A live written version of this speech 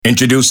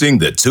Introducing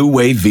the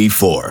Two-Way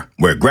V4,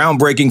 where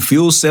groundbreaking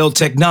fuel cell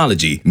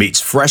technology meets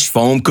fresh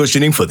foam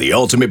cushioning for the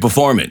ultimate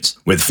performance.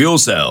 With fuel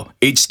cell,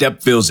 each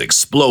step feels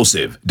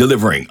explosive,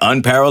 delivering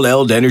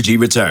unparalleled energy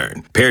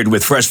return. Paired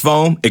with fresh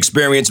foam,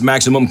 experience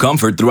maximum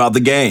comfort throughout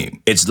the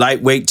game. Its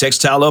lightweight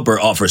textile upper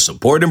offers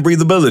support and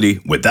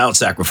breathability without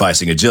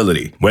sacrificing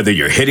agility. Whether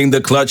you're hitting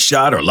the clutch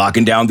shot or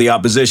locking down the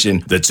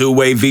opposition, the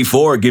Two-Way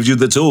V4 gives you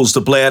the tools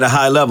to play at a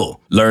high level.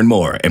 Learn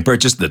more and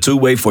purchase the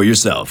Two-Way for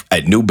yourself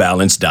at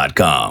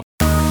newbalance.com.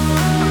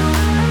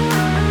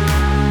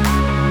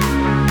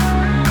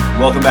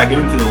 Welcome back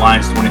into the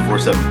Lions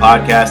 24/7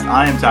 podcast.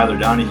 I am Tyler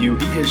Donahue.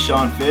 He is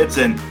Sean Fitz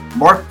and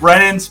Mark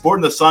Brennan,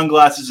 sporting the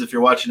sunglasses. If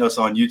you're watching us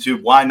on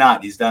YouTube, why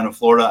not? He's down in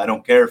Florida. I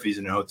don't care if he's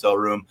in a hotel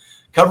room.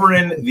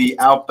 Covering the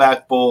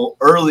Outback Bowl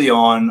early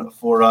on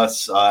for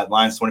us at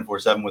Lions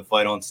 24/7 with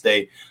Fight On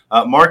State.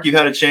 Mark, you've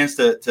had a chance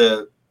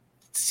to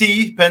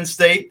see Penn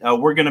State.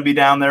 We're going to be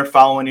down there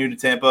following you to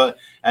Tampa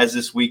as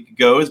this week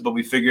goes, but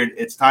we figured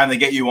it's time to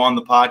get you on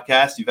the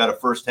podcast. You've had a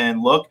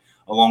firsthand look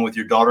along with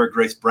your daughter,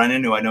 Grace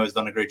Brennan, who I know has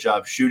done a great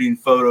job shooting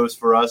photos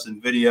for us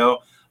and video.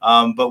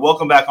 But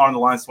welcome back on the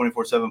Lions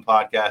 24/7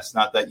 podcast.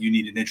 Not that you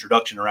need an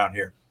introduction around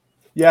here.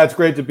 Yeah, it's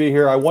great to be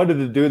here. I wanted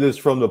to do this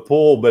from the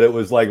pool, but it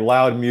was like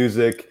loud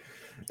music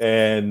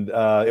and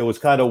it was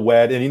kind of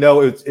wet. And, you know,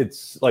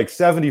 it's like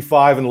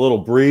 75 and a little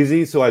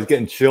breezy, so I was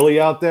getting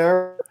chilly out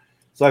there.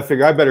 So I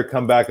figured I better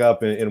come back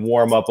up and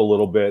warm up a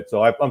little bit.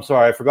 So I'm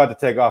sorry, I forgot to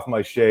take off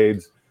my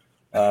shades.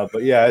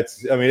 But yeah,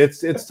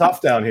 it's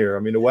tough down here. I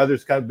mean, the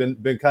weather's kind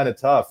of been kind of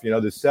tough. You know,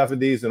 the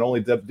 70s and only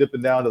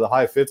dipping down to the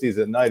high 50s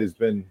at night has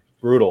been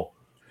brutal.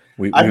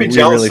 We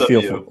really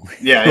feel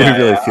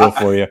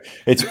for you.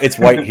 It's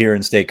white here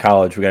in State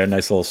College. We got a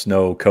nice little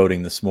snow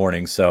coating this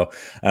morning. So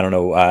I don't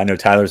know. I know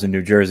Tyler's in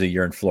New Jersey.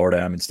 You're in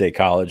Florida. I'm in State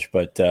College,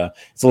 but it's a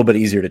little bit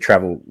easier to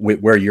travel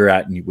where you're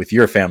at and with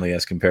your family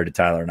as compared to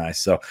Tyler and I.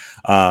 So,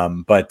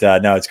 no,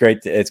 it's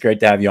great. It's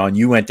great to have you on.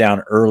 You went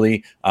down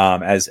early,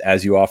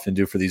 as you often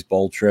do for these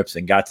bowl trips,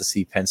 and got to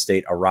see Penn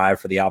State arrive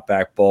for the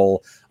Outback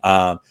Bowl.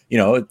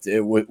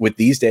 With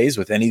these days,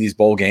 with any of these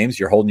bowl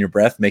games, you're holding your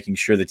breath, making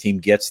sure the team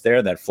gets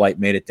there. That flight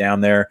made it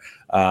down there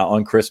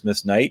on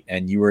Christmas night,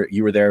 and you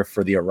were there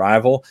for the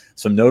arrival.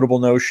 Some notable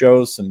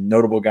no-shows, some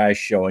notable guys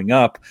showing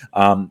up.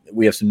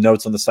 We have some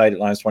notes on the site at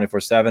Lions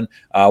 24/7.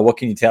 What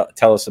can you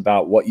tell us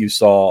about what you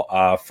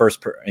saw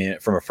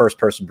from a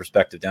first-person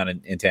perspective down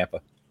in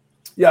Tampa?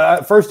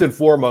 Yeah, first and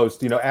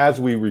foremost, you know, as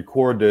we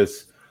record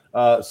this,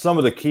 some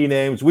of the key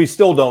names we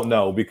still don't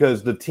know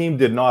because the team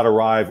did not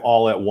arrive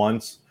all at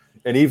once.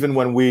 And even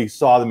when we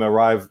saw them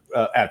arrive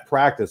at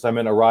practice,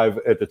 arrive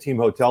at the team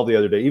hotel the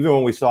other day, even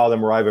when we saw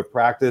them arrive at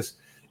practice,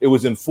 it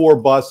was in 4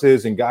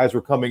 buses and guys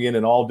were coming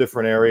in all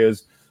different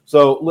areas.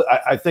 So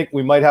I think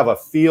we might have a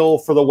feel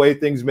for the way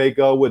things may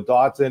go with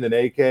Dotson and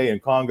AK and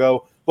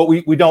Congo, but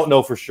we don't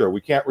know for sure.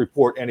 We can't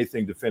report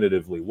anything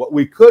definitively. What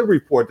we could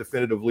report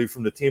definitively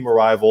from the team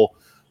arrival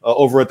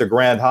over at the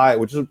Grand Hyatt,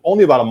 which is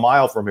only about a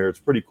mile from here. It's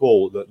pretty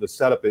cool. The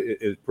setup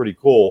is pretty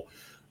cool.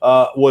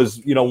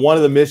 Was, you know, one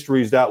of the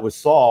mysteries that was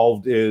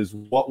solved is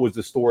what was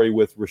the story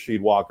with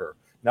Rasheed Walker.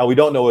 Now, we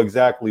don't know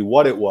exactly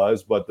what it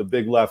was, but the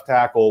big left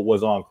tackle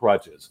was on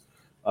crutches.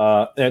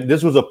 And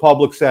this was a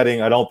public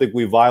setting. I don't think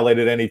we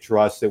violated any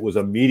trust. It was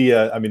a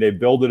media. I mean, they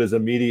billed it as a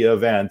media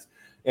event.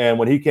 And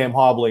when he came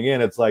hobbling in,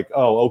 it's like,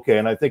 oh, okay.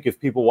 And I think if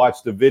people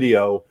watch the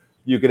video,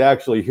 you could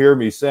actually hear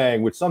me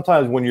saying, which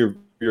sometimes when you're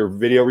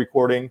video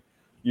recording,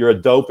 you're a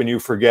dope and you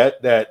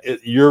forget that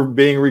you're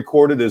being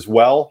recorded as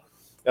well.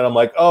 And I'm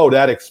like, oh,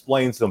 that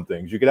explains some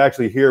things. You could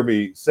actually hear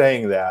me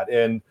saying that.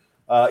 And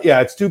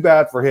it's too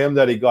bad for him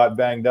that he got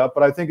banged up,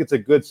 but I think it's a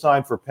good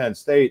sign for Penn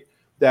State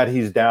that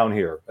he's down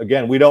here.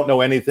 Again, we don't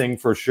know anything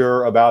for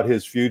sure about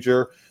his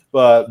future,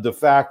 but the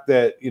fact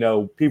that, you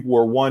know, people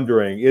were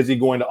wondering, is he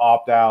going to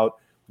opt out?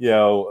 You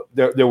know,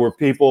 there were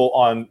people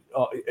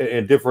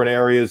in different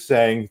areas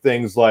saying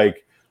things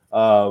like,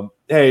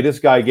 hey, this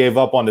guy gave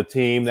up on the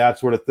team, that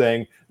sort of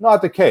thing.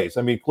 Not the case.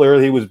 I mean,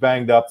 clearly he was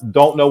banged up.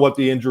 Don't know what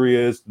the injury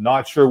is.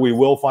 Not sure we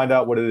will find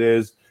out what it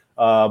is.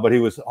 But he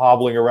was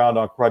hobbling around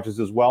on crutches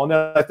as well. And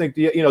then I think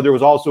there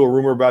was also a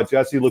rumor about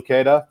Jesse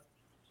Luketa,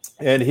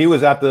 and he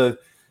was at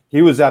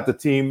the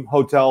team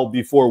hotel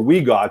before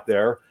we got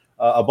there.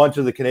 A bunch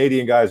of the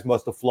Canadian guys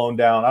must have flown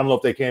down. I don't know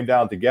if they came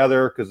down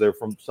together because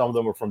some of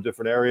them are from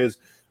different areas.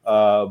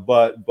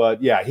 But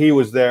yeah, he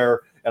was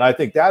there. And I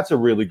think that's a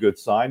really good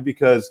sign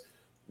because,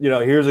 you know,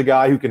 here's a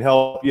guy who can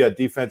help you at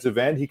defensive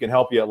end. He can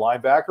help you at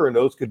linebacker, and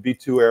those could be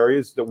 2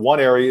 areas. That one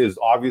area is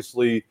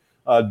obviously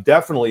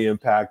definitely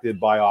impacted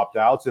by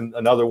opt-outs, and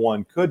another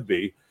one could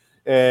be.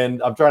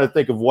 And I'm trying to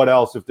think of what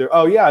else.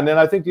 And then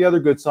I think the other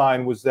good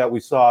sign was that we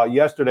saw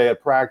yesterday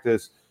at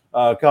practice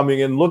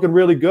coming in looking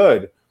really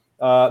good.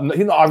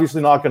 He's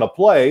obviously not going to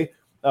play,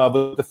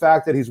 but the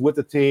fact that he's with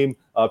the team,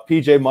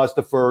 PJ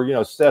Mustipher, you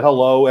know, said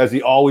hello as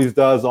he always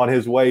does on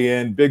his way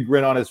in, big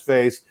grin on his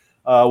face.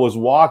 Was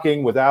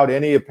walking without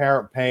any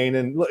apparent pain.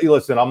 And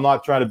listen, I'm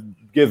not trying to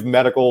give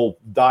medical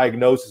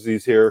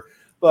diagnoses here,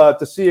 but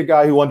to see a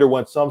guy who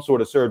underwent some sort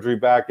of surgery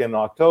back in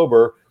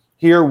October,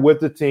 here with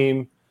the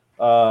team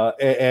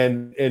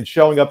and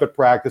showing up at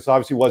practice.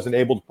 Obviously wasn't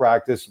able to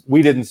practice.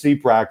 We didn't see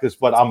practice,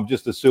 but I'm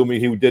just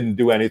assuming he didn't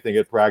do anything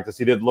at practice.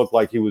 He didn't look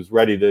like he was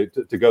ready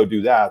to go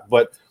do that.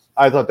 But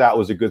I thought that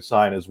was a good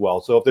sign as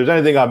well. So if there's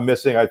anything I'm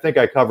missing, I think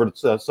I covered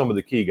some of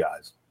the key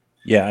guys.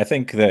 Yeah, I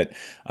think that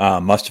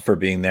Mustipher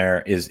being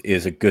there is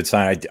a good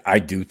sign. I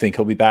do think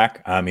he'll be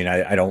back. I mean,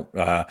 I don't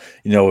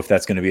know if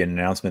that's going to be an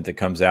announcement that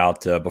comes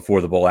out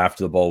before the bowl,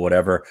 after the bowl,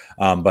 whatever.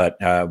 But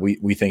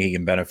we think he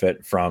can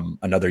benefit from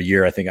another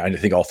year. I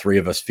think all three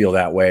of us feel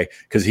that way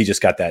because he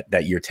just got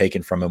that year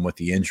taken from him with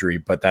the injury.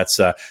 But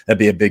that'd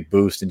be a big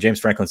boost. And James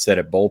Franklin said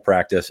at bowl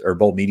practice or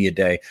bowl media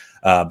day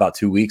about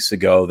 2 weeks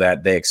ago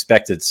that they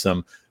expected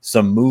some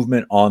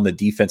movement on the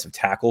defensive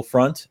tackle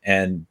front,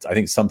 and I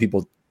think some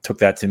people took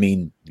that to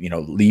mean,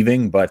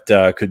 leaving, but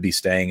could be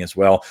staying as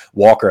well.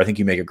 Walker, I think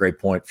you make a great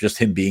point. Just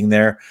him being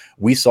there.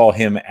 We saw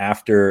him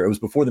it was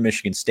before the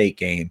Michigan State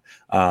game.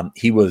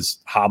 He was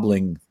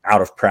hobbling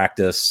out of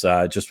practice,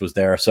 just was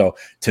there. So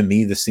to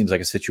me, this seems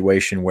like a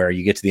situation where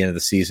you get to the end of the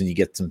season, you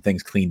get some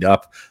things cleaned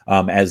up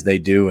as they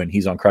do, and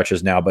he's on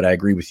crutches now. But I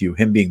agree with you.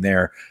 Him being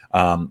there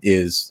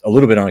is a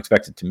little bit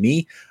unexpected to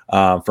me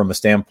from a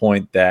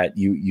standpoint that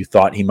you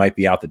thought he might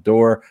be out the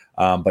door,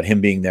 but him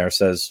being there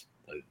says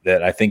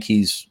that I think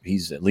he's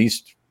at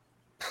least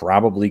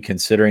probably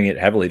considering it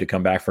heavily to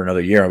come back for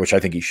another year, which I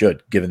think he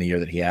should, given the year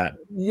that he had.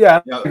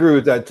 Yeah, I agree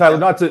with that, Tyler.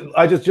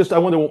 I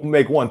want to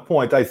make one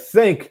point. I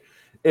think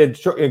in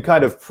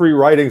kind of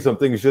pre-writing some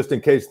things just in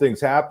case things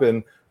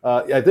happen.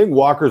 I think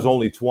Walker's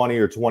only 20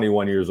 or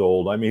 21 years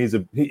old. I mean,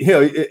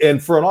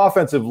 and for an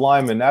offensive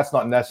lineman, that's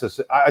not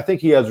necessary. I think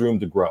he has room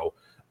to grow.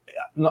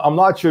 I'm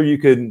not sure you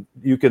can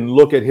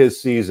look at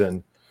his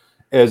season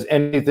as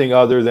anything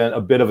other than a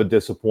bit of a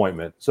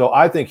disappointment. So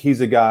I think he's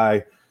a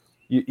guy,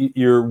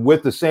 you're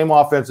with the same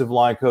offensive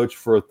line coach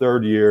for a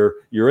third year,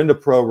 you're in the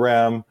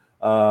program,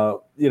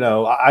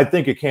 I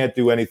think it can't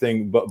do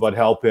anything but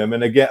help him.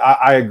 And again,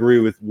 I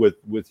agree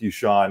with you,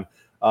 Sean.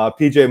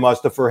 PJ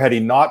Mustipher, had he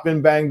not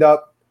been banged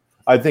up,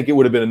 I think it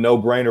would have been a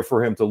no-brainer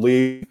for him to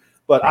leave.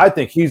 But I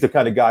think he's the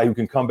kind of guy who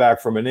can come back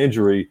from an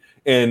injury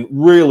and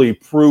really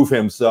prove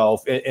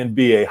himself and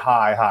be a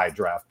high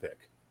draft pick.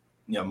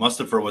 Yeah,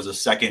 Mustipher was a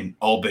second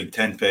All Big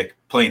Ten pick,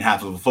 playing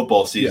half of a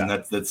football season.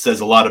 Yeah. That says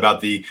a lot about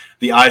the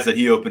eyes that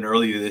he opened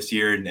earlier this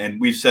year. And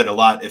we've said a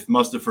lot, if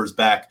Mustipher's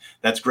back,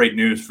 that's great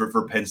news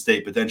for Penn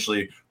State,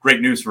 potentially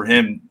great news for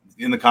him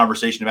in the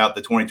conversation about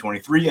the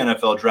 2023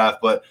 NFL draft.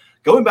 But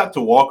going back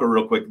to Walker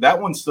real quick, that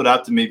one stood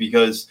out to me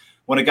because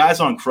when a guy's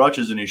on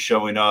crutches and he's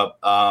showing up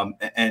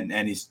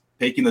and he's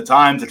taking the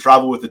time to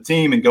travel with the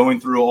team and going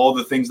through all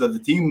the things that the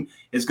team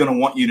is going to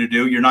want you to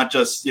do. You're not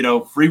just,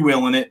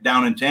 freewheeling it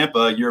down in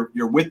Tampa. You're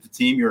with the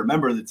team. You're a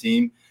member of the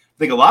team. I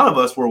think a lot of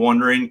us were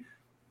wondering,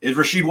 is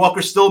Rasheed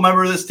Walker still a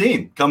member of this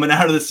team coming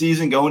out of the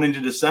season, going into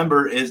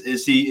December?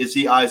 Is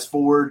he eyes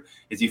forward?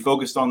 Is he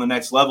focused on the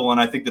next level? And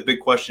I think the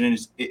big question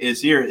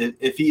is here,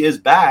 if he is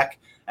back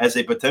as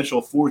a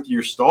potential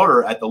fourth-year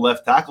starter at the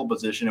left tackle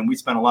position, and we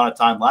spent a lot of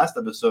time last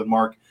episode,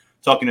 Mark,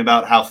 talking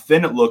about how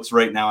thin it looks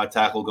right now at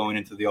tackle going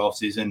into the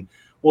offseason.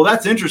 Well,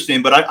 that's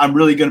interesting, but I'm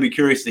really going to be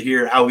curious to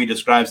hear how he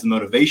describes the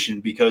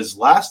motivation, because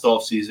last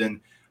offseason,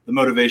 the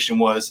motivation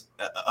was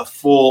a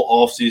full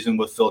offseason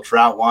with Phil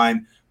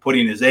Trautwein,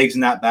 putting his eggs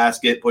in that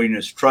basket, putting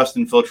his trust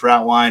in Phil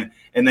Trautwein,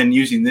 and then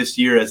using this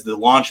year as the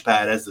launch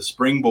pad, as the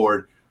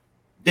springboard.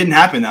 Didn't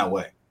happen that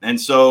way. And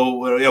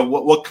so,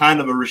 what kind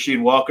of a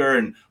Rasheed Walker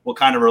and what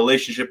kind of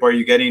relationship are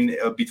you getting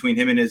between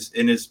him and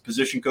his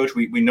position coach?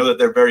 We know that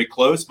they're very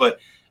close, but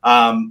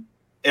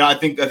I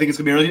think it's going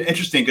to be really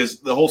interesting because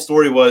the whole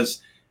story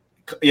was,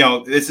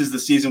 this is the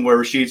season where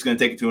Rasheed's going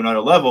to take it to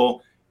another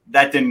level.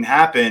 That didn't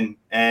happen.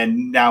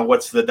 And now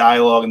what's the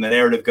dialogue and the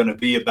narrative going to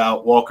be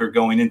about Walker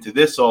going into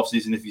this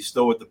offseason if he's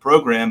still with the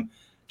program?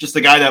 Just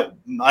a guy that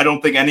I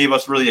don't think any of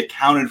us really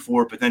accounted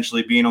for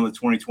potentially being on the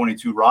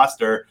 2022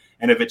 roster.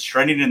 And if it's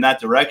trending in that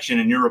direction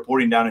and you're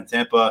reporting down in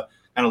Tampa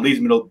kind of leads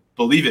me to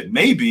believe it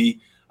may be,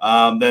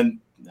 then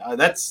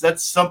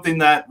that's something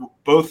that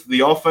both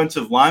the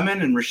offensive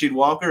lineman and Rasheed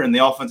Walker and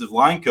the offensive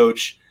line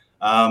coach,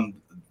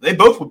 they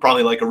both would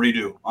probably like a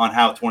redo on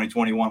how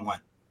 2021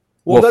 went.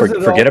 Well,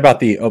 forget about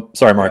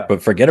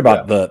but forget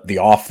about the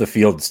off the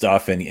field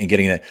stuff and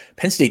getting that.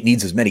 Penn State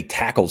needs as many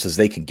tackles as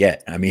they can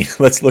get. I mean,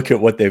 let's look at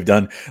what they've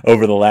done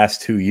over the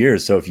last 2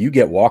 years. So if you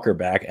get Walker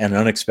back, an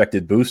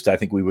unexpected boost, I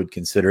think we would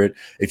consider it.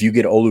 If you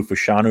get Olu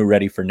Fashanu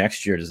ready for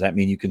next year, does that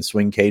mean you can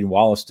swing Caden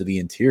Wallace to the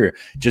interior?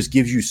 Just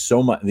gives you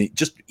so much.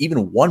 Just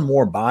even one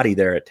more body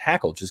there at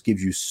tackle just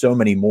gives you so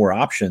many more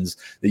options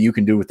that you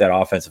can do with that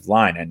offensive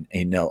line.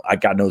 And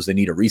God knows they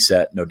need a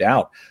reset, no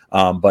doubt.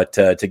 But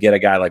to get a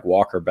guy like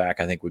Walker back,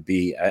 I think would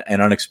be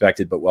an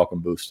unexpected but welcome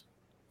boost.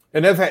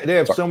 And they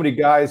have so many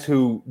guys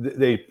who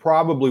they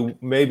probably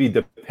may be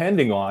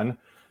depending on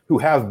who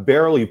have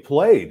barely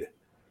played.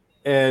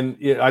 And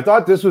I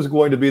thought this was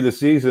going to be the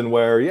season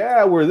where,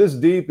 we're this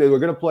deep, they were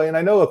going to play. And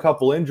I know a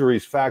couple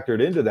injuries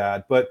factored into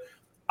that, but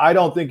I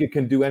don't think it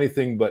can do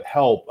anything but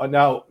help.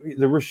 Now,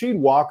 the Rasheed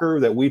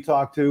Walker that we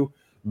talked to,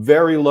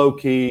 very low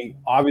key,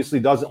 obviously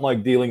doesn't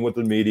like dealing with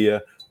the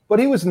media, but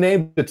he was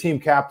named the team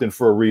captain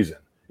for a reason.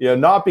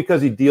 Not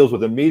because he deals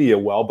with the media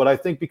well, but I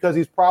think because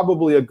he's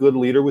probably a good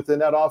leader within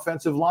that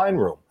offensive line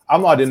room.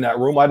 I'm not in that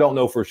room. I don't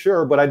know for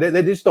sure, but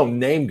they just don't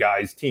name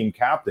guys team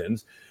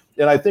captains.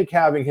 And I think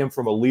having him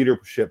from a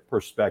leadership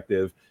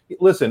perspective,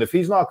 listen, if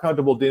he's not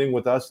comfortable dealing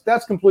with us,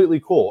 that's completely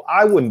cool.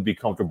 I wouldn't be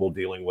comfortable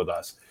dealing with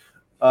us.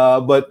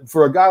 But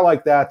for a guy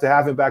like that, to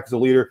have him back as a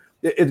leader,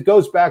 it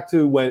goes back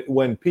to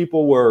when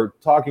people were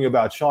talking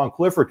about Sean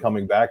Clifford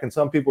coming back, and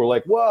some people were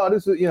like, well,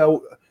 this is,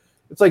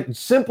 it's like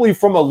simply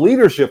from a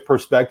leadership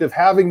perspective,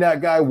 having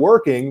that guy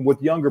working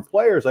with younger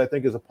players, I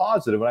think is a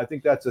positive. And I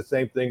think that's the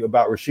same thing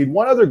about Rashid.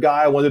 One other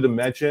guy I wanted to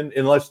mention,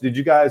 did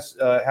you guys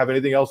have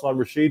anything else on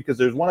Rashid? Because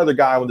there's one other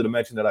guy I wanted to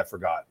mention that I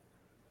forgot.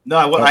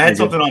 No, I had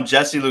something on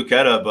Jesse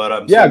Luketa, but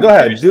I'm go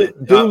ahead.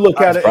 Do look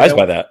at it. Surprised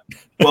by that.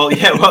 Well,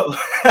 yeah.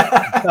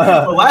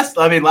 Well,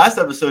 last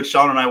episode,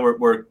 Sean and I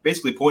were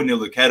basically pointing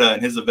to Luketa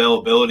and his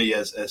availability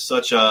as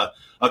such a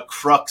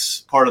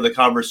crux part of the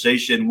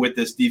conversation with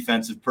this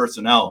defensive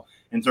personnel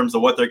in terms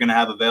of what they're going to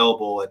have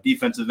available at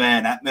defensive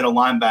end, at middle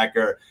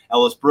linebacker.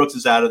 Ellis Brooks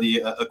is out of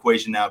the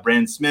equation now.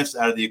 Brandon Smith's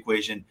out of the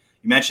equation.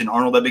 You mentioned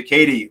Arnold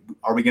Ebiketie.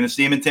 Are we going to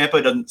see him in Tampa?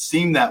 It doesn't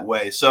seem that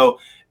way. So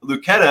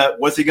Luketa,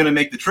 was he going to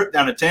make the trip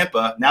down to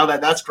Tampa? Now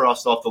that that's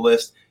crossed off the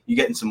list, you're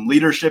getting some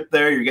leadership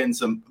there. You're getting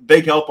some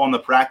big help on the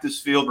practice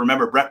field.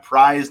 Remember, Brent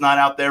Pry is not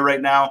out there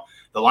right now,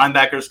 the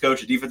linebackers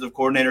coach, the defensive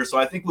coordinator. So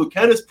I think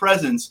Luketa's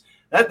presence,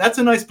 that's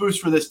a nice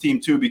boost for this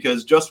team too,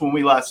 because just when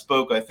we last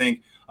spoke, I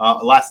think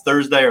last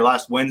Thursday or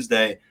last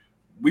Wednesday,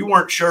 we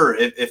weren't sure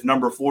if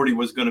number 40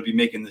 was going to be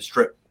making this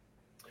trip.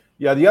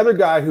 Yeah, the other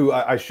guy who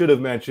I should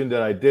have mentioned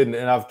and I didn't,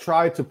 and I've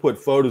tried to put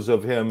photos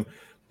of him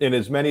in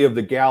as many of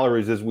the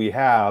galleries as we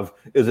have,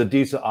 is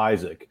Adisa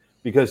Isaac,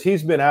 because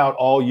he's been out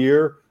all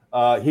year.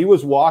 He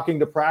was walking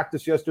to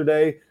practice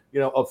yesterday.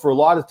 For a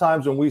lot of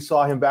times when we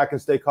saw him back in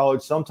State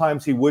College,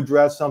 sometimes he would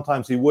dress,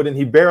 sometimes he wouldn't.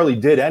 He barely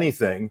did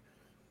anything,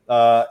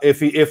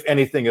 if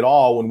anything at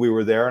all, when we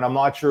were there. And I'm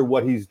not sure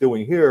what he's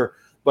doing here.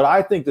 But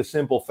I think the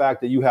simple fact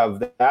that you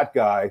have that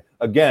guy,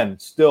 again,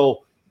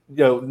 still,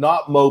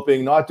 not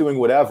moping, not doing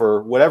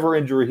whatever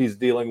injury he's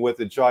dealing with,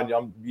 and Sean,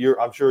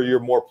 I'm sure you're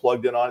more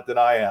plugged in on it than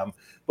I am,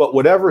 but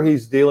whatever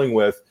he's dealing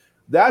with,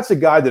 that's a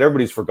guy that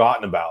everybody's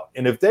forgotten about.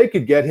 And if they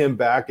could get him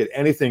back at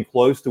anything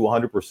close to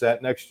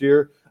 100% next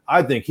year,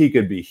 I think he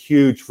could be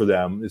huge for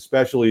them,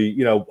 especially,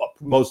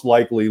 most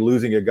likely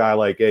losing a guy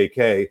like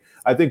AK.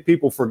 I think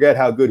people forget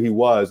how good he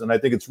was, and I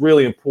think it's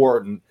really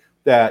important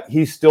that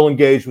he's still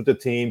engaged with the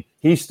team.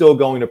 He's still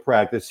going to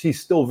practice.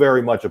 He's still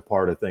very much a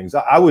part of things.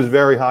 I was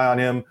very high on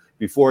him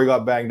before he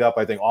got banged up.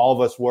 I think all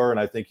of us were, and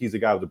I think he's a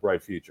guy with a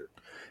bright future.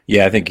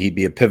 Yeah, I think he'd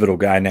be a pivotal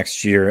guy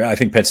next year. I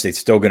think Penn State's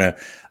still going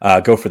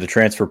to go for the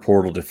transfer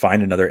portal to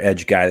find another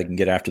edge guy that can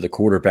get after the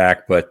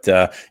quarterback. But,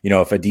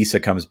 if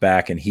Adisa comes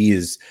back and he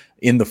is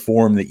in the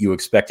form that you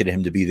expected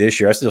him to be this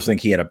year, I still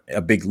think he had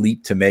a big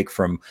leap to make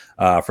from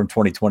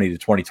 2020 to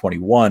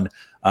 2021.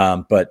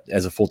 But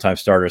as a full-time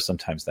starter,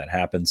 sometimes that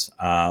happens.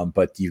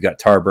 But you've got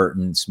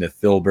Tarburton, Smith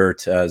Filbert,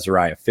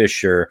 Zariah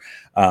Fisher.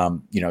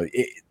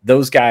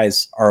 Those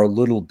guys are a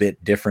little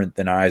bit different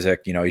than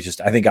Isaac.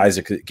 I think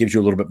Isaac gives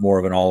you a little bit more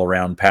of an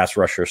all-around pass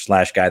rusher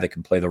 / guy that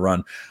can play the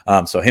run.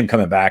 So him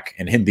coming back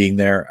and him being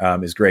there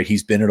is great.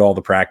 He's been at all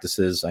the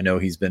practices. I know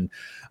he's been,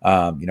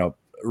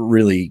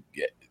 really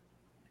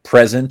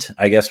present,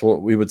 I guess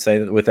what we would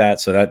say with that.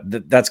 So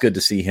that's good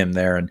to see him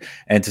there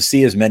and to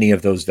see as many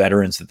of those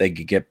veterans that they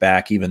could get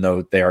back, even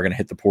though they are going to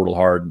hit the portal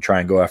hard and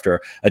try and go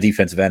after a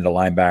defensive end, a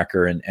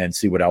linebacker, and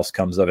see what else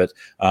comes of it.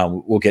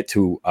 We'll get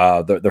to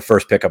the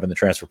first pickup in the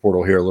transfer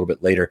portal here a little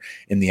bit later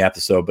in the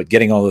episode, but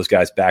getting all those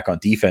guys back on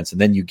defense,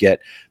 and then you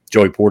get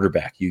Joey Porter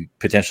back. You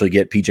potentially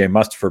get PJ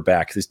Mustipher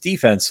back. This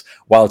defense,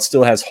 while it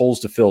still has holes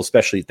to fill,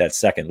 especially at that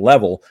second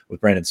level with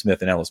Brandon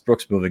Smith and Ellis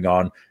Brooks moving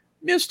on,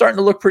 starting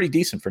to look pretty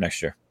decent for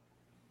next year.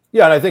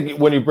 Yeah, and I think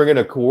when you bring in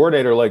a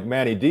coordinator like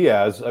Manny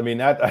Diaz, I mean,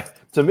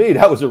 that to me,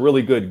 that was a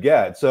really good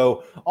get.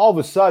 So all of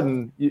a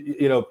sudden,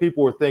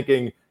 people were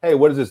thinking, hey,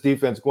 what is this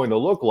defense going to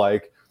look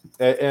like?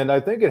 And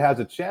I think it has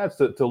a chance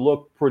to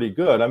look pretty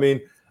good. I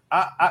mean,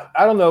 I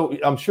don't know.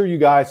 I'm sure you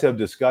guys have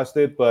discussed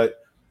it, but,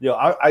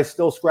 I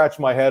still scratch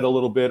my head a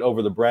little bit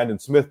over the Brandon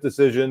Smith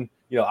decision.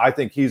 I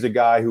think he's a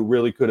guy who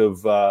really could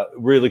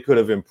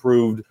have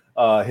improved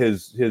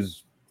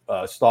his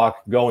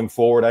stock going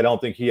forward. I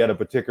don't think he had a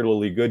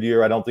particularly good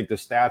year. I don't think the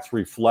stats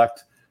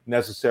reflect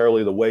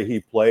necessarily the way he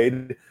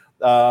played.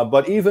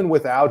 But even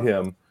without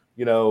him,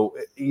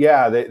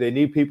 they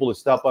need people to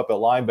step up at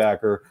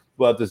linebacker.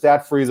 But does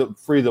that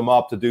free them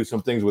up to do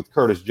some things with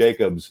Curtis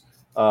Jacobs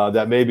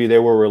that maybe they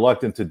were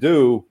reluctant to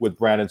do with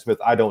Brandon Smith?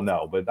 I don't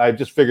know. But I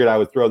just figured I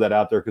would throw that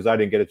out there because I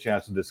didn't get a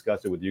chance to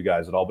discuss it with you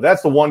guys at all. But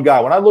that's the one guy.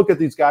 When I look at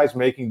these guys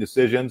making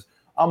decisions,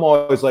 I'm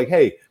always like,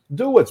 hey,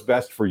 do what's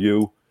best for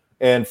you.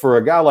 And for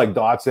a guy like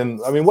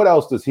Dotson, I mean, what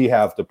else does he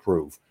have to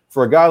prove?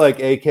 For a guy like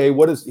AK,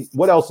 what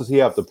else does he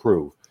have to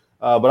prove?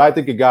 But I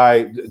think a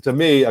guy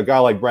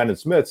like Brandon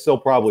Smith still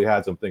probably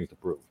had some things to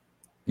prove.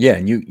 Yeah,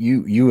 and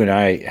you and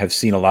I have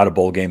seen a lot of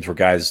bowl games where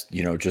guys,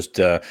 just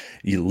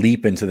you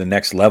leap into the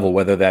next level,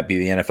 whether that be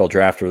the NFL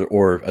draft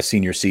or a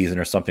senior season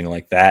or something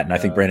like that. And I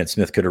think Brandon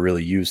Smith could have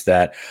really used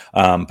that.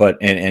 But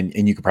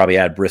you could probably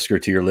add Brisker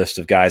to your list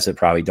of guys that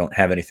probably don't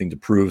have anything to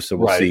prove. So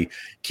we'll see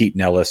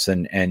Keaton Ellis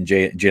and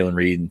Jalen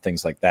Reed and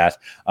things like that.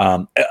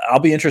 I'll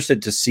be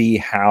interested to see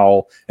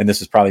how, and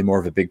this is probably more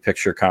of a big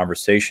picture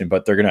conversation,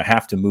 but they're going to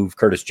have to move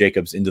Curtis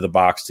Jacobs into the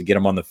box to get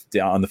him on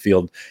the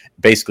field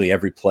basically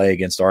every play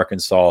against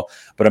Arkansas.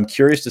 But I'm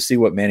curious to see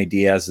what Manny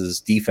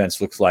Diaz's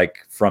defense looks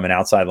like from an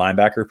outside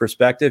linebacker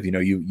perspective.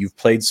 You've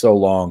played so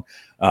long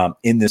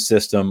in this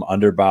system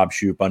under Bob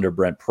Shoop, under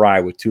Brent Pry,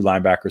 with two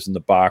linebackers in the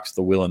box,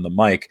 the Will and the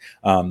Mike.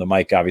 The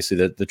Mike, obviously,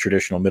 the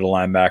traditional middle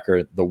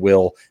linebacker, the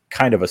Will,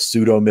 kind of a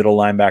pseudo middle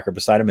linebacker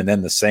beside him, and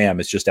then the Sam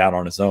is just out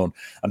on his own.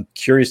 I'm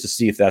curious to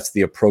see if that's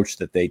the approach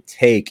that they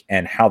take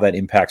and how that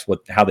impacts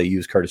how they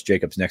use Curtis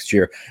Jacobs next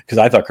year. Because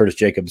I thought Curtis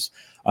Jacobs,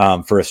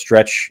 for a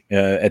stretch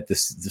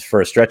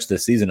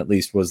this season at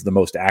least, was the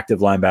most active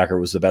linebacker,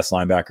 was the best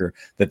linebacker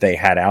that they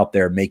had out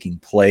there making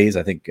plays.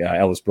 I think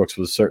Ellis Brooks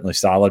was certainly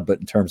solid, but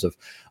in terms of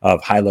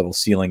high level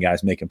ceiling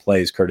guys making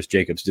plays, Curtis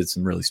Jacobs did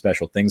some really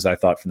special things, I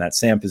thought, from that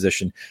Sam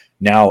position.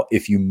 Now,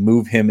 if you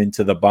move him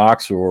into the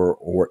box,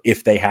 or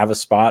if they have a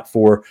spot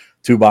for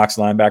two box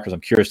linebackers, I'm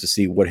curious to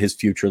see what his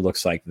future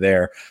looks like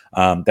there.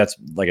 That's,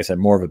 like I said,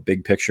 more of a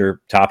big picture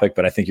topic,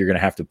 but I think you're going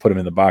to have to put him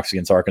in the box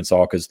against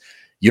Arkansas because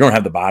you don't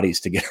have the bodies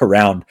to get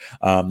around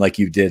like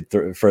you did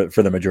for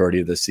the majority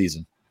of this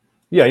season.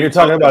 Yeah, you're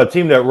talking about a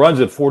team that runs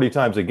it 40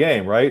 times a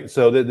game, right?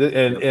 So,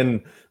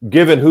 and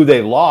given who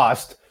they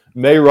lost,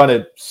 may run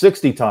it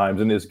 60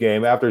 times in this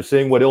game after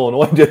seeing what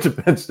Illinois did to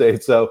Penn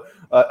State. So,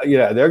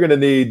 they're going to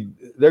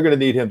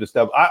need him to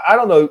step. I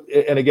don't know.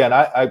 And again,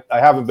 I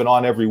haven't been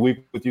on every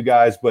week with you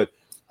guys, but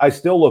I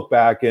still look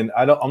back and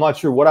I'm not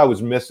sure what I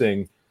was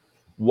missing,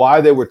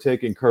 why they were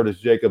taking Curtis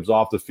Jacobs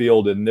off the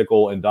field in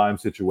nickel and dime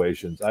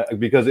situations.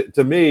 Because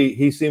to me,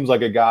 he seems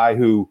like a guy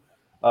who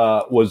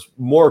was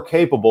more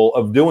capable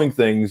of doing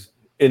things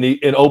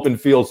in open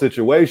field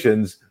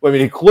situations. I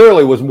mean, he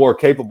clearly was more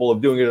capable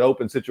of doing it in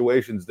open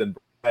situations than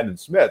Brandon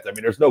Smith. I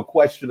mean, there's no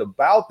question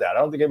about that. I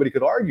don't think anybody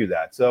could argue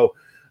that. So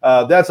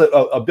that's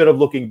a bit of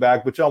looking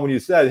back. But John, when you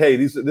said, hey,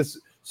 this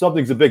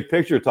something's a big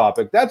picture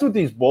topic, that's what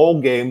these bowl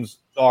games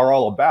are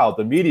all about,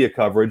 the media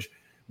coverage.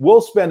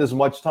 We'll spend as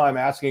much time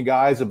asking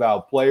guys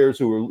about players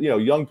who are,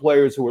 young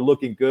players who are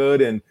looking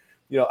good. And,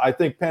 I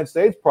think Penn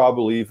State's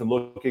probably even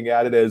looking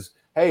at it as,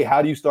 hey,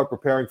 how do you start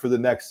preparing for the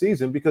next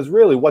season? Because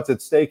really, what's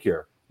at stake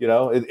here?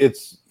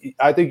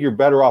 I think you're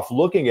better off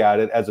looking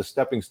at it as a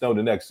stepping stone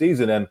to next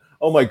season. And,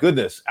 oh my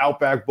goodness,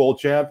 Outback Bowl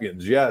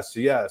champions. Yes,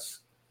 yes.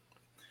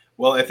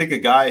 Well, I think a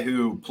guy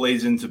who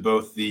plays into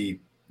both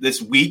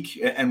this week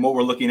and what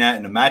we're looking at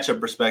in a matchup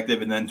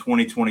perspective, and then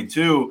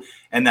 2022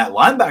 and that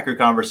linebacker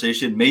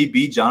conversation may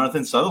be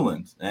Jonathan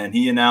Sutherland. And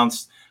he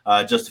announced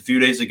just a few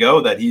days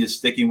ago that he is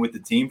sticking with the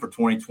team for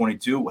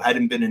 2022.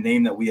 Hadn't been a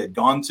name that we had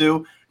gone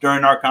to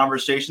during our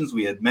conversations.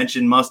 We had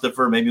mentioned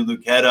Mustipher, maybe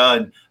Luke Hedda,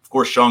 and of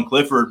course Sean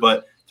Clifford,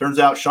 but turns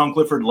out Sean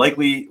Clifford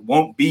likely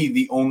won't be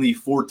the only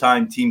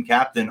 4-time team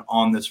captain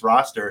on this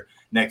roster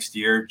next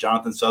year.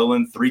 Jonathan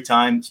Sutherland,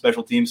 3-time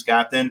special teams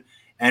captain.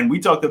 And we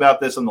talked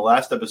about this on the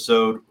last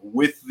episode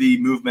with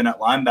the movement at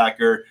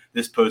linebacker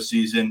this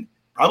postseason.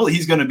 Probably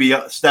he's going to be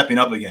stepping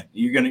up again.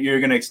 You're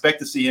going to expect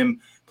to see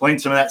him playing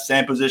some of that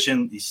Sam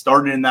position. He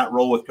started in that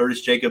role with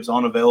Curtis Jacobs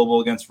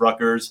unavailable against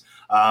Rutgers.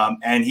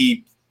 And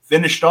he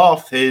finished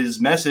off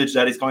his message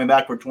that he's coming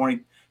back for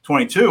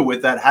 2022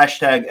 with that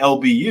hashtag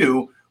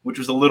LBU, which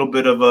was a little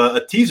bit of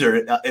a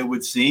teaser, it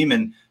would seem.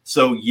 And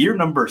so year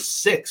number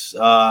 6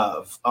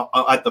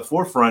 at the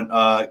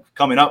forefront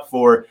coming up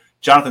for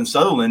Jonathan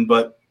Sutherland,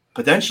 but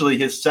potentially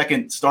his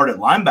second start at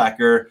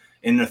linebacker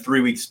in a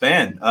 3-week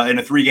span, in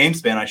a 3-game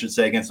span, I should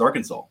say, against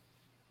Arkansas.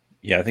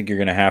 Yeah, I think you're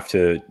going to have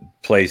to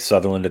play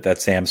Sutherland at that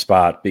Sam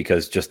spot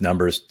because just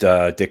numbers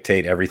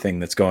dictate everything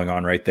that's going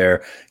on right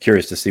there.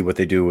 Curious to see what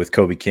they do with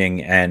Kobe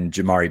King and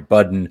Jamari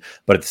Budden,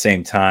 but at the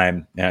same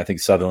time, and I think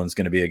Sutherland's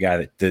going to be a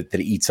guy that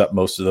eats up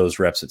most of those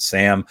reps at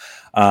Sam.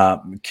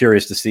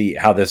 Curious to see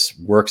how this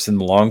works in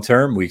the long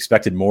term. We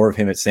expected more of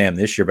him at Sam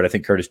this year, but I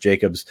think Curtis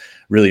Jacobs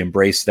really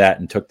embraced that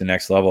and took the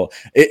next level.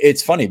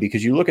 It's funny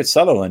because you look at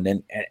Sutherland,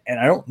 and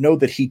I don't know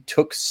that he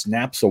took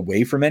snaps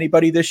away from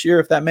anybody this year,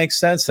 if that makes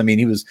sense. I mean,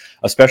 he was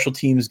a special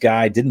teams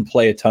guy, didn't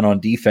play a ton on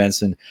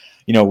defense. And,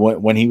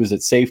 when he was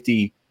at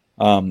safety,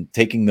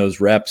 taking those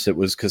reps, it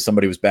was because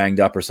somebody was banged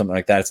up or something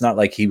like that. It's not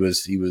like he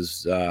was in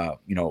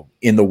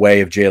the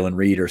way of Jalen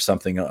Reed or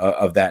something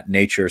of that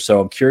nature. So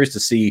I'm curious to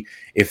see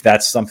if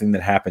that's something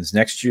that happens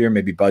next year.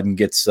 Maybe Budden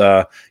gets,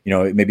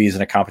 maybe he's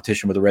in a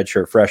competition with a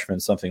redshirt freshman,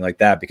 something like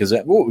that. Because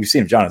what we've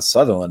seen of Jonathan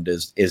Sutherland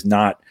is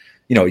not,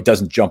 he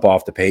doesn't jump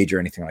off the page or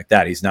anything like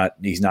that. He's not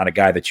a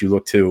guy that you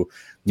look to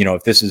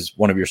if this is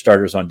one of your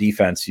starters on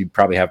defense, you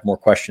probably have more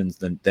questions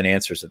than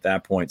answers at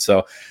that point.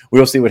 So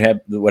we'll see what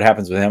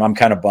happens with him. I'm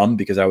kind of bummed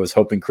because I was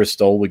hoping Chris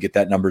Stoll would get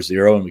that number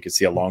 0 and we could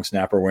see a long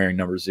snapper wearing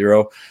number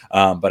 0.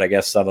 But I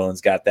guess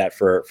Sutherland's got that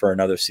for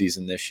another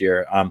season this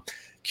year. I'm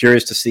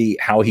curious to see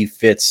how he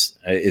fits.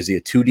 Is he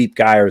a 2-deep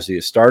guy or is he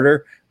a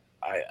starter?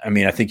 I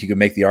mean, I think you could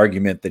make the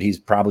argument that he's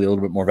probably a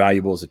little bit more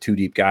valuable as a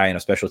 2-deep guy and a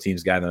special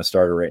teams guy than a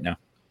starter right now.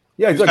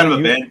 Yeah, he's kind of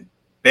a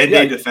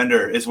Band-Aid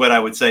defender is what I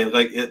would say.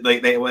 Like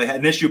they had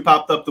an issue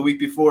popped up the week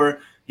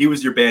before, he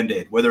was your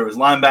Band-Aid. Whether it was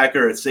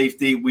linebacker or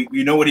safety, we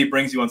know what he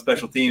brings you on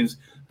special teams,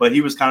 but he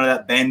was kind of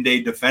that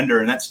Band-Aid defender,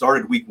 and that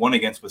started week 1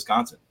 against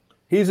Wisconsin.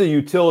 He's a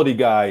utility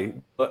guy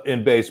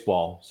in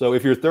baseball. So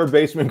if your third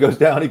baseman goes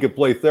down, he could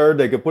play third.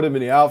 They could put him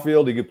in the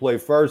outfield. He could play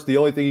first. The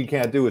only thing he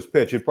can't do is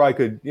pitch. It probably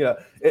could,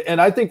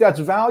 and I think that's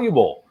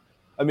valuable.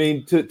 I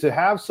mean, to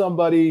have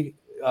somebody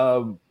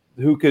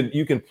who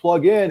you can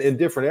plug in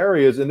different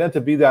areas, and then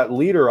to be that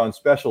leader on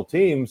special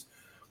teams.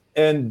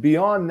 And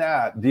beyond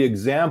that, the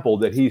example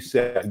that he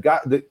set,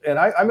 and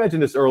I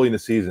mentioned this early in the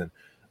season,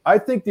 I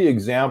think the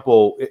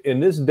example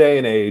in this day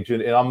and age,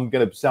 and I'm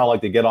going to sound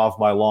like the get off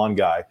my lawn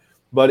guy,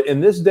 but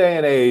in this day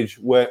and age,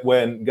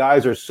 when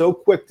guys are so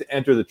quick to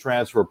enter the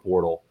transfer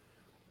portal,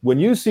 when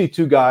you see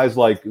 2 guys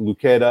like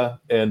Luketa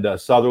and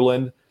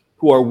Sutherland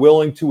who are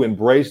willing to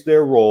embrace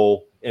their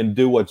role and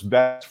do what's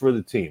best for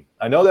the team.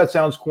 I know that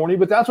sounds corny,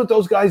 but that's what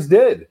those guys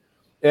did.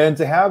 And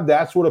to have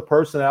that sort of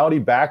personality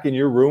back in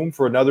your room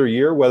for another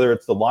year, whether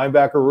it's the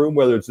linebacker room,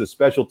 whether it's the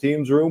special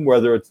teams room,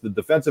 whether it's the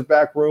defensive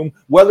back room,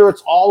 whether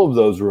it's all of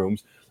those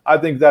rooms, I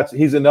think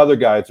he's another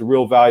guy. It's a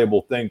real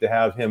valuable thing to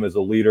have him as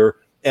a leader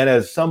and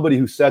as somebody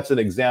who sets an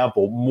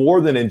example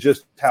more than in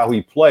just how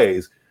he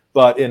plays,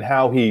 but in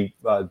how he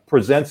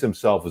presents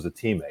himself as a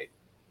teammate.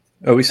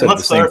 Oh, we said the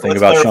same thing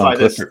about Sean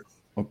Clifford.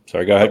 Oh,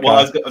 sorry, go ahead. Well,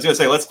 I was going to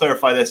say, let's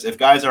clarify this. If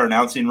guys are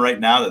announcing right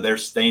now that they're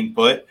staying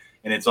put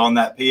and it's on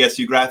that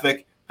PSU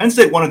graphic, Penn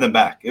State wanted them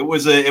back. It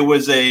was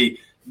a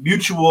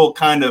mutual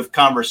kind of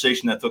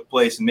conversation that took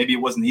place, and maybe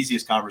it wasn't the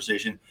easiest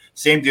conversation.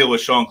 Same deal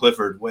with Sean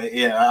Clifford.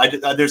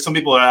 There's some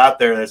people that are out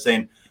there that are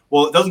saying,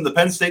 well, doesn't the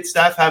Penn State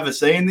staff have a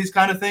say in these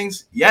kind of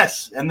things?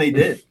 Yes, and they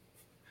did.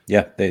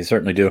 Yeah, they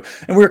certainly do.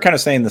 And we were kind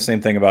of saying the same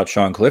thing about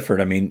Sean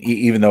Clifford. I mean,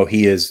 even though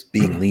he is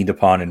being leaned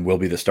upon and will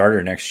be the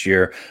starter next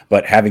year,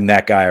 but having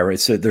that guy,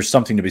 there's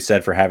something to be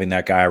said for having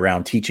that guy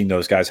around, teaching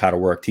those guys how to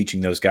work,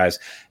 teaching those guys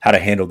how to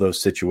handle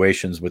those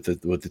situations with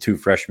the 2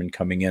 freshmen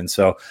coming in.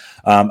 So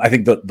I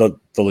think the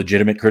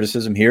legitimate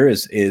criticism here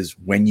is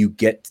when you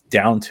get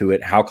down to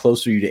it, how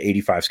close are you to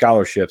 85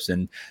 scholarships?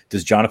 And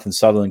does Jonathan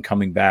Sutherland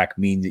coming back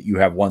mean that you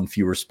have 1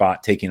 fewer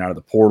spot taken out of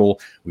the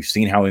portal? We've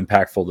seen how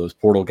impactful those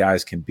portal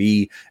guys can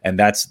be. And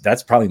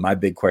that's probably my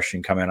big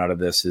question coming out of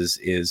this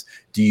is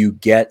do you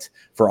get,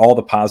 for all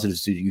the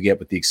positives that you get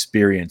with the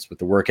experience, with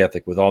the work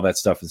ethic, with all that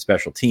stuff in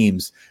special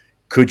teams,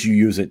 could you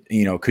use it?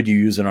 Could you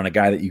use it on a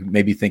guy that you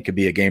maybe think could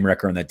be a game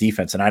wrecker in that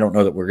defense? And I don't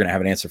know that we're going to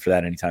have an answer for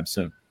that anytime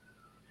soon.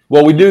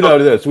 Well, we do know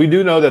this. We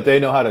do know that they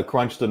know how to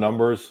crunch the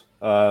numbers.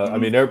 I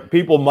mean, they're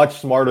people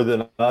much smarter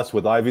than us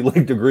with Ivy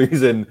League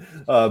degrees and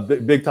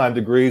big-time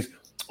degrees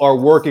are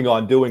working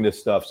on doing this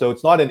stuff. So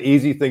it's not an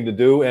easy thing to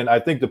do. And I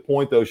think the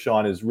point, though,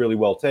 Sean, is really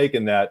well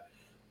taken, that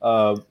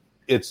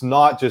it's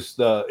not just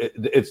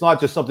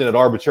something that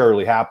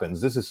arbitrarily happens.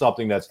 This is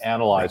something that's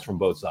analyzed from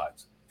both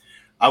sides.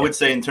 I would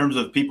say in terms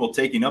of people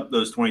taking up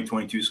those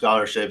 2022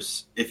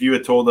 scholarships, if you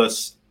had told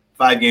us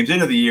 5 games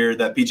into the year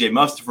that PJ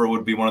Mustipher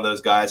would be one of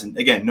those guys, and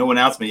again, no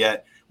announcement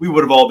yet, we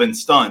would have all been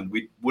stunned.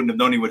 We wouldn't have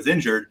known he was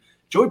injured.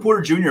 Joey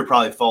Porter Jr.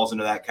 probably falls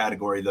into that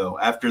category, though,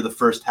 after the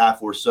first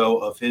half or so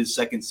of his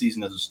second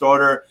season as a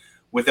starter.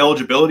 With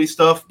eligibility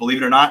stuff, believe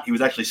it or not, he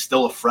was actually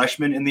still a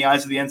freshman in the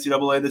eyes of the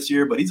NCAA this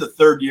year, but he's a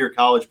third-year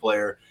college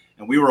player,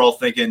 and we were all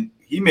thinking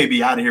he may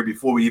be out of here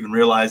before we even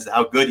realized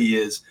how good he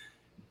is.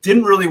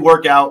 Didn't really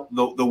work out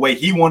the way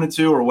he wanted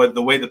to, or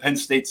the way the Penn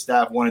State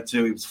staff wanted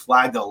to. He was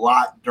flagged a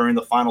lot during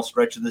the final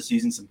stretch of the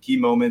season, some key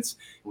moments.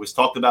 It was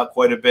talked about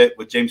quite a bit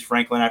with James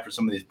Franklin after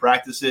some of these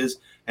practices.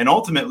 And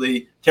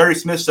ultimately, Terry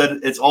Smith said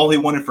it's all he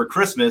wanted for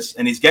Christmas,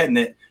 and he's getting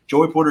it.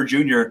 Joey Porter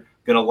Jr.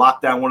 going to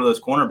lock down one of those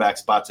cornerback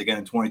spots again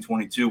in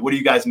 2022. What do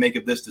you guys make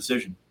of this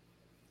decision?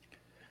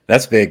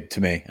 That's big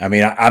to me. I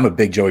mean, I'm a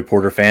big Joey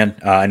Porter fan.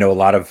 I know a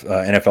lot of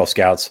NFL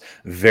scouts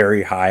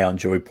very high on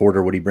Joey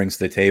Porter, what he brings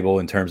to the table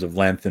in terms of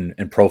length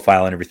and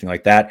profile and everything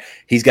like that.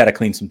 He's got to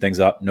clean some things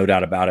up, no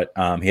doubt about it.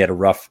 He had a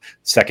rough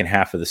second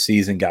half of the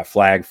season, got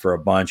flagged for a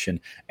bunch,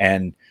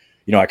 and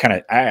you know,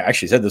 I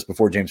actually said this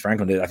before James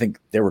Franklin did. I think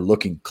they were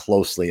looking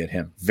closely at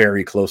him,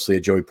 very closely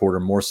at Joey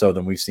Porter, more so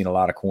than we've seen a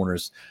lot of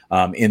corners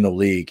in the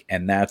league.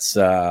 And that's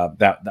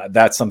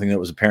something that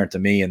was apparent to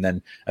me. And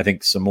then I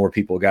think some more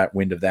people got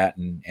wind of that,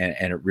 and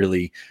it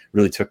really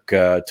took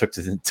to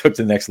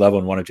the next level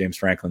in one of James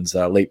Franklin's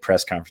late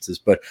press conferences.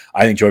 But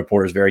I think Joey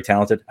Porter is very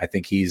talented. I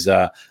think he's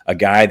a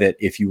guy that,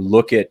 if you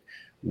look at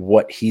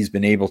what he's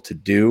been able to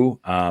do,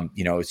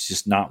 it's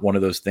just not one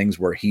of those things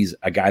where he's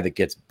a guy that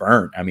gets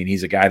burnt. I mean,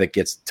 he's a guy that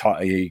gets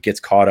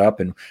caught up,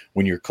 and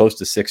when you're close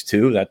to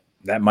 6'2",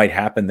 that might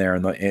happen there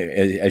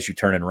as you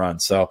turn and run.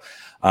 So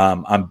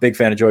I'm a big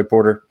fan of Joey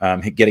Porter.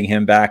 Getting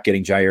him back,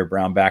 getting Jair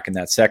Brown back in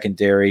that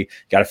secondary.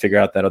 Got to figure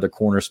out that other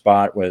corner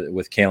spot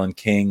with Kalen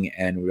King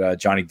and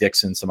Johnny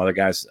Dixon, some other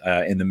guys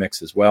in the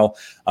mix as well.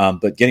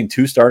 But getting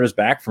 2 starters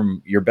back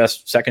from your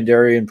best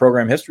secondary in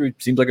program history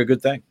seems like a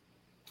good thing.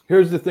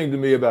 Here's the thing to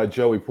me about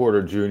Joey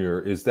Porter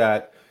Jr. is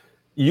that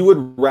you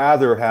would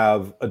rather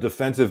have a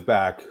defensive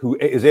back who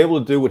is able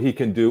to do what he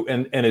can do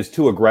and is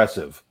too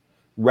aggressive,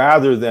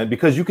 rather than,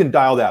 because you can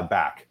dial that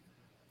back.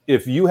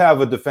 If you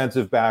have a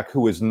defensive back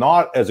who is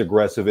not as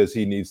aggressive as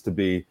he needs to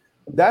be,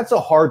 that's a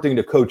hard thing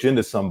to coach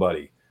into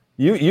somebody.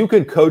 You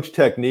can coach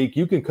technique,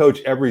 you can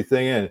coach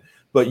everything in,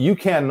 but you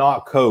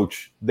cannot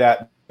coach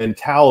that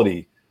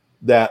mentality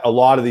that a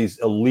lot of these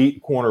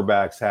elite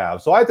cornerbacks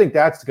have. So I think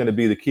that's going to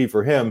be the key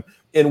for him.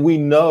 And we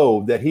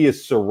know that he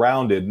is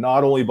surrounded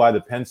not only by the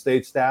Penn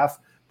State staff,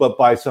 but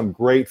by some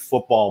great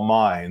football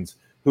minds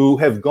who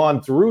have gone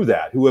through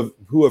that, who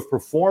have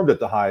performed at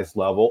the highest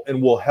level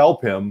and will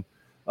help him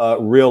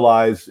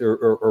realize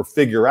or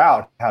figure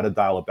out how to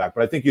dial it back.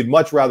 But I think you'd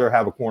much rather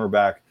have a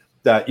cornerback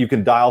that you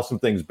can dial some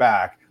things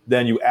back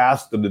than you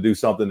ask them to do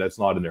something that's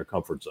not in their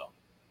comfort zone.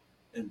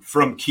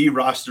 From key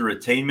roster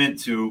attainment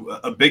to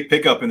a big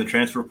pickup in the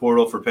transfer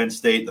portal for Penn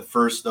State, the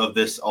first of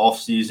this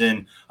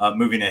offseason,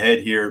 moving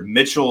ahead here,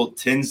 Mitchell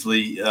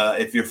Tinsley.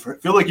 If you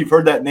feel like you've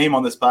heard that name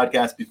on this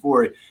podcast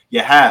before, you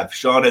have.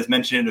 Sean has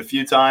mentioned it a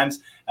few times.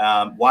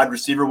 Wide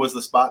receiver was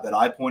the spot that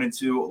I pointed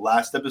to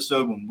last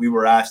episode when we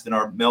were asked in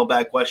our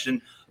mailbag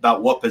question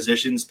about what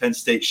positions Penn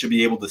State should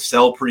be able to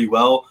sell pretty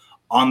well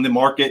on the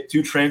market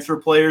to transfer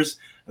players.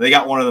 They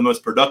got one of the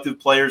most productive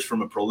players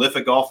from a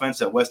prolific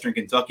offense at Western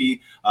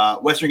Kentucky.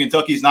 Western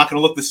Kentucky is not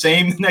going to look the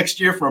same next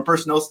year from a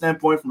personnel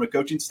standpoint, from a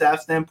coaching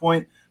staff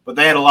standpoint, but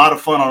they had a lot of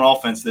fun on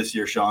offense this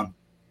year, Sean.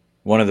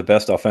 One of the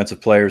best offensive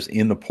players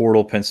in the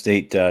portal. Penn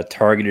State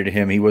targeted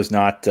him. He was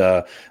not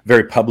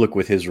very public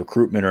with his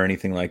recruitment or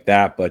anything like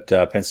that, but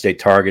Penn State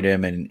targeted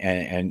him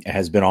and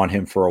has been on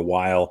him for a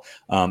while.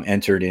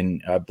 Entered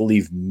in, I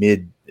believe,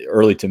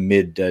 early to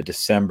mid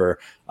December,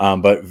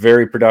 but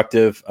very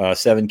productive.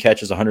 7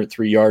 catches,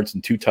 103 yards,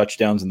 and 2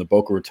 touchdowns in the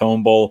Boca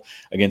Raton Bowl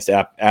against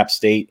App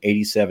State.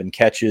 87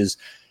 catches,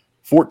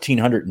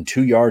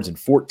 1,402 yards, and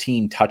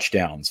 14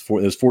 touchdowns.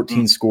 For those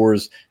 14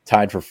 scores,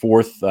 tied for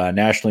 4th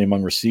nationally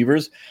among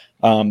receivers.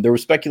 There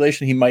was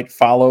speculation he might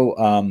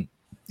follow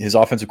his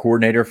offensive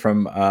coordinator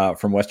from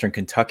Western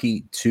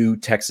Kentucky to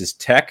Texas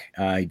Tech.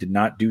 He did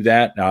not do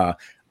that.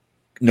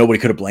 Nobody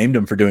could have blamed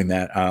him for doing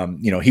that.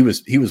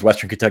 He was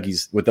Western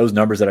Kentucky's, with those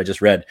numbers that I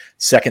just read,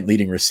 2nd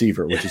leading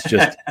receiver, which is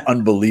just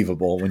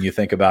unbelievable when you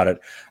think about it,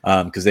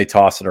 because they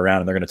toss it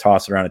around, and they're going to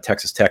toss it around at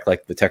Texas Tech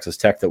like the Texas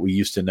Tech that we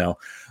used to know.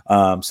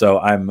 So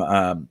I'm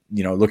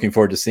looking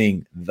forward to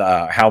seeing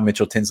how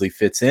Mitchell Tinsley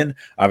fits in.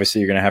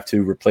 Obviously, you're going to have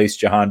to replace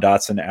Jahan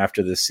Dotson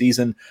after this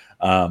season.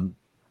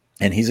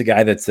 And he's a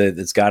guy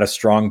that's got a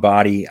strong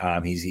body.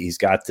 He's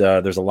got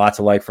there's a lot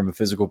to like from a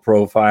physical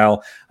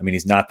profile. I mean,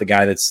 he's not the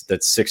guy that's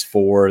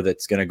 6'4",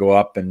 that's going to go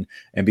up and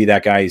be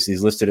that guy.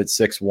 He's listed at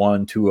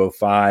 6'1",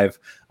 205.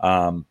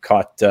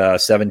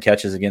 Caught 7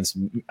 catches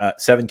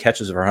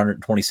of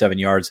 127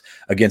 yards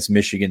against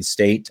Michigan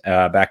State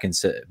back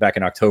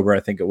in October, I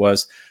think it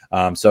was.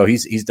 So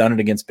he's done it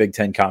against Big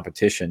Ten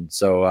competition.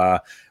 So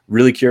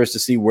really curious to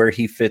see where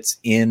he fits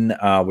in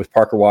with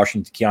Parker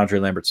Washington,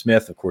 Keandre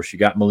Lambert-Smith. Of course, you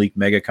got Malik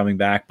Mega coming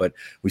back, but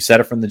we said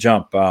it from the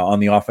jump. On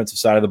the offensive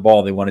side of the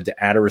ball, they wanted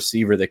to add a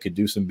receiver that could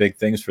do some big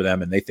things for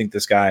them, and they think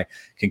this guy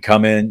can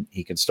come in,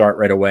 he can start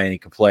right away, and he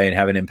can play and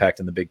have an impact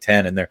in the Big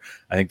Ten. And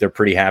I think they're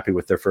pretty happy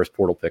with their first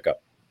portal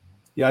pickup.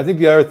 Yeah, I think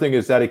the other thing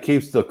is that it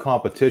keeps the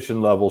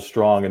competition level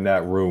strong in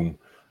that room.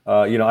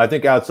 I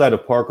think outside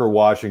of Parker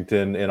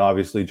Washington and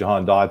obviously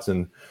Jahan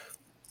Dotson,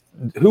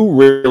 who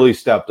really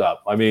stepped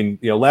up? I mean,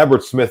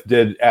 Lambert-Smith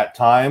did at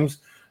times,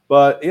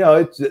 but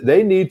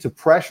they need to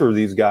pressure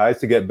these guys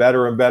to get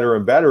better and better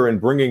and better. And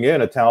bringing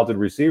in a talented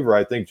receiver,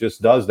 I think,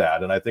 just does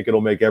that, and I think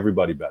it'll make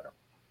everybody better.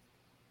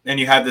 And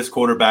you have this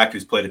quarterback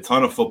who's played a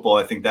ton of football.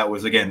 I think that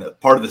was, again,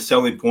 part of the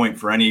selling point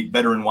for any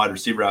veteran wide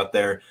receiver out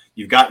there.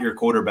 You've got your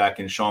quarterback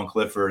in Sean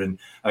Clifford, and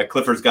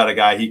Clifford's got a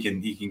guy he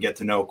can get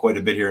to know quite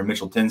a bit here in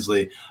Mitchell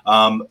Tinsley.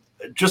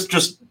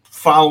 Just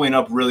following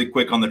up really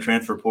quick on the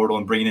transfer portal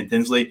and bringing in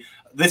Tinsley,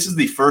 this is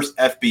the first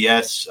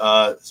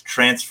FBS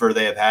transfer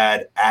they have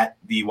had at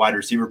the wide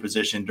receiver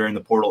position during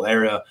the portal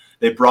era.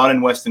 They brought in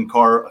Weston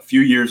Carr a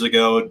few years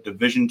ago,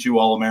 Division II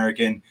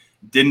All-American.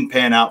 Didn't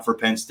pan out for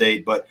Penn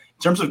State, but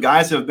in terms of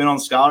guys who have been on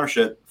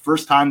scholarship,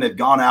 first time they've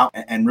gone out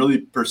and really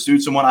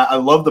pursued someone. I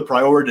love the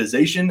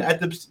prioritization at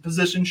the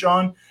position,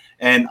 Sean.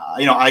 And,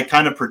 I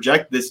kind of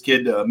project this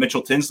kid,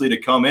 Mitchell Tinsley, to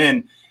come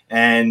in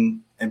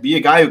and be a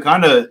guy who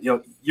kind of,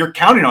 you're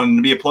counting on him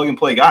to be a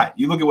plug-and-play guy.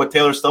 You look at what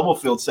Taylor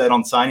Stubblefield said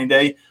on signing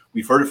day.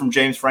 We've heard it from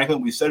James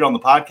Franklin. We said it on the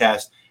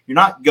podcast. You're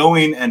not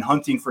going and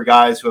hunting for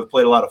guys who have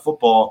played a lot of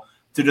football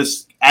to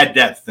just add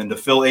depth and to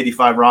fill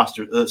 85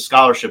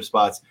 scholarship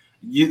spots.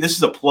 This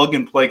is a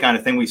plug-and-play kind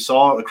of thing. We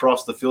saw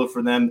across the field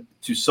for them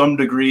to some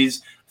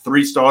degrees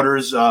 3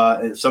 starters.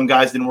 Some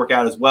guys didn't work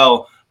out as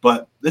well,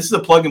 but this is a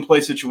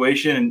plug-and-play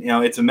situation,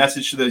 and it's a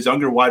message to those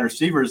younger wide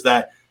receivers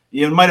that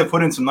you might have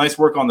put in some nice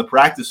work on the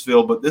practice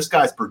field, but this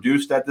guy's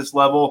produced at this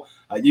level.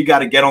 You got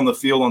to get on the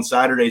field on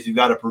Saturdays. You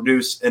got to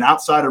produce. And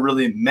outside of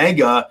really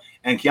Mega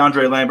and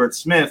Keandre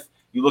Lambert-Smith,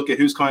 you look at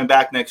who's coming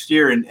back next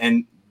year,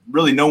 and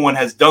really no one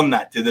has done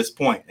that to this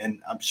point. And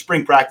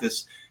spring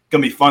practice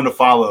going to be fun to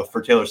follow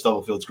for Taylor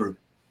Stubblefield's group.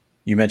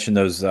 You mentioned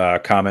those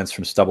comments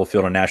from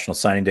Stubblefield on National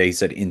Signing Day. He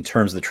said, in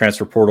terms of the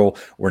transfer portal,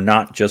 we're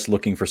not just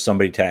looking for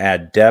somebody to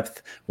add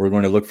depth. We're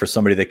going to look for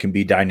somebody that can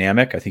be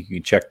dynamic. I think you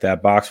can check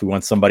that box. We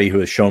want somebody who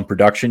has shown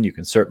production. You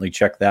can certainly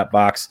check that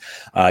box.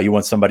 You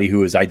want somebody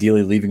who is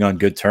ideally leaving on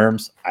good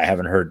terms. I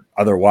haven't heard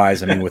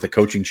otherwise. I mean, with a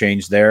coaching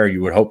change there,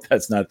 you would hope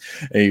that's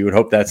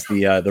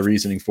the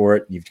reasoning for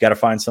it. You've got to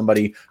find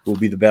somebody who will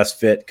be the best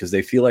fit because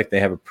they feel like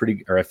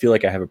I feel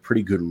like I have a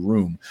pretty good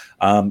room.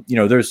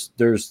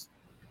 There's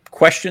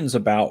questions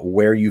about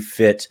where you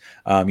fit.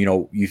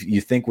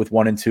 You think with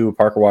 1 and 2,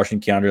 Parker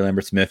Washington, Keandre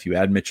Lambert-Smith, you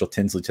add Mitchell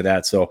Tinsley to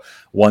that. So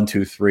 1,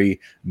 2, 3,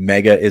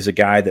 Mega is a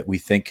guy that we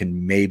think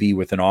can maybe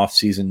with an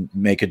offseason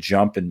make a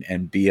jump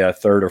and be a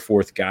 3rd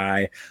or 4th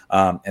guy.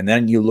 And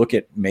then you look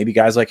at maybe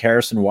guys like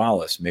Harrison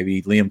Wallace,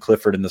 maybe Liam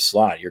Clifford in the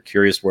slot. You're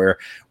curious where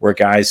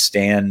guys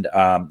stand.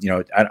 I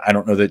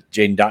don't know that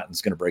Jaden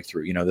Dotton's going to break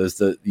through.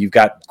 You've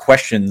got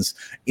questions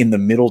in the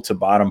middle to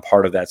bottom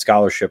part of that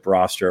scholarship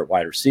roster at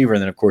wide receiver.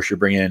 And then of course you're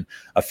bringing in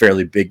a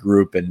fairly big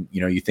group, and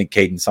you think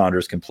Caden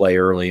Saunders can play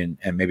early, and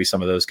maybe some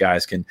of those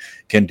guys can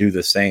do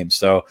the same.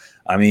 So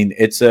I mean,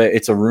 it's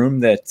a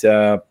room that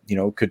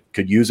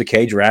could use a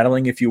cage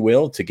rattling, if you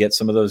will, to get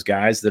some of those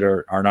guys that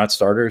are not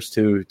starters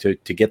to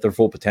get their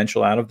full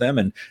potential out of them.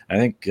 And I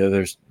think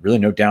there's really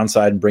no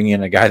downside in bringing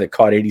in a guy that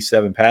caught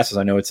 87 passes.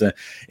 I know it's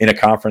in a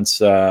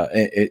conference,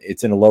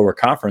 it's in a lower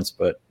conference,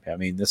 but I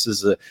mean,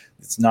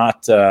 it's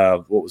not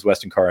what was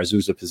Weston Carr,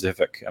 Azusa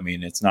Pacific. I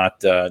mean, it's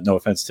not no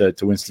offense to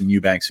Winston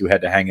Eubanks, who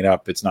had to hang it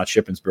up. It's not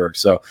Shippensburg.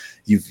 So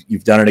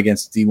you've done it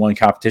against D1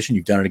 competition.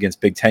 You've done it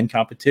against Big Ten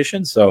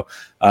competition. So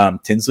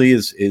Tinsley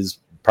is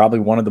probably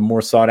one of the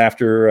more sought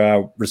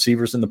after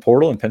receivers in the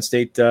portal, and Penn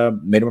State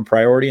made him a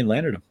priority and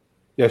landed him.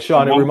 Yeah,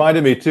 Sean, it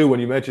reminded me too when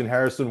you mentioned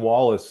Harrison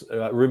Wallace.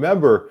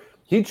 Remember,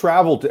 he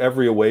traveled to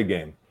every away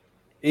game.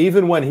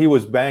 Even when he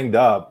was banged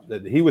up,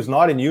 he was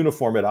not in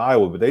uniform at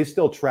Iowa, but they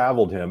still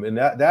traveled him. And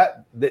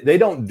that they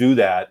don't do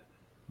that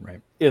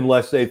right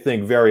unless they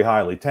think very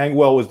highly.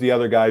 Tangwell was the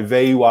other guy.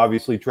 Veyu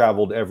obviously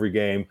traveled every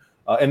game.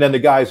 And then the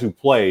guys who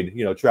played,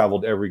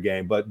 traveled every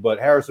game. But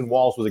Harrison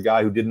Wallace was a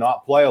guy who did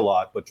not play a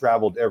lot, but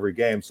traveled every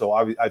game. So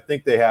I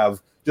think they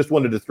have just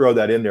wanted to throw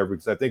that in there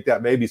because I think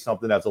that may be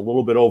something that's a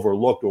little bit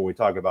overlooked when we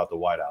talk about the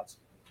wideouts.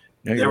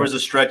 There was a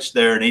stretch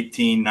there in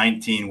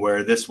 18-19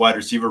 where this wide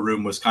receiver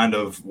room was kind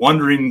of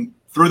wandering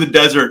through the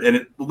desert and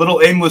a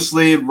little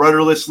aimlessly,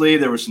 rudderlessly.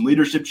 There were some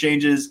leadership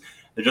changes.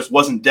 There just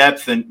wasn't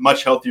depth, and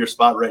much healthier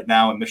spot right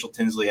now. And Mitchell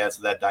Tinsley adds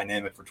to that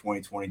dynamic for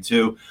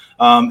 2022.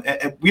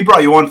 And we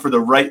brought you on for the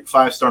right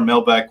 5-star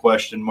mailbag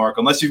question, Mark.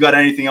 Unless you've got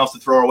anything else to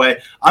throw our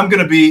way, I'm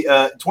going to be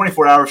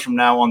 24 hours from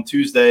now on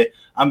Tuesday.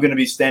 I'm going to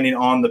be standing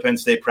on the Penn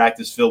State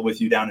practice field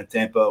with you down in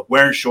Tampa,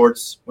 wearing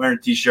shorts, wearing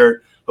a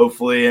T-shirt,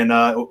 hopefully, and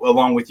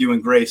along with you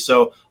and Grace.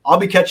 So I'll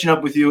be catching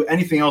up with you.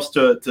 Anything else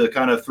to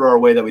kind of throw our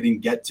way that we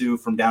didn't get to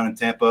from down in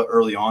Tampa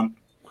early on?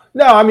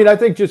 No, I mean, I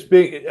think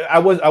I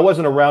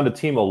wasn't around the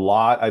team a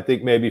lot. I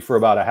think maybe for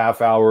about a half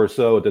hour or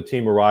so at the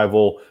team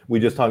arrival, we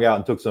just hung out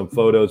and took some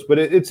photos. But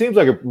it seems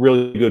like a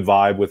really good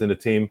vibe within the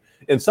team.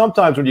 And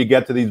sometimes when you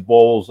get to these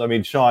bowls, I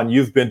mean, Sean,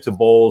 you've been to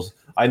bowls.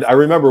 I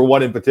remember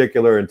one in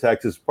particular in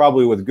Texas,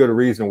 probably with good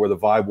reason, where the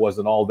vibe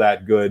wasn't all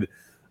that good.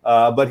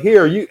 But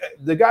here,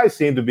 the guys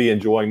seem to be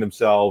enjoying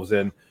themselves.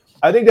 And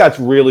I think that's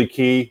really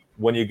key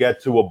when you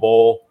get to a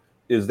bowl,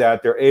 is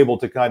that they're able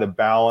to kind of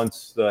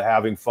balance the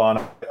having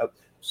fun.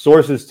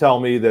 Sources tell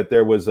me that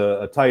there was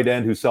a tight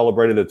end who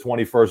celebrated a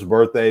 21st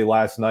birthday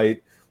last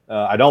night.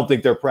 I don't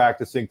think they're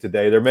practicing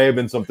today. There may have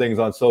been some things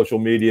on social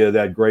media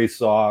that Grace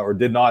saw or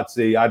did not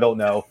see. I don't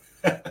know.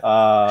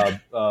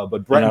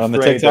 But Brenton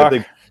Strange,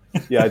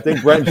 I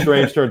think Brenton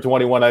Strange turned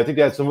 21. I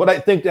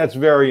think that's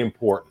very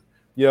important.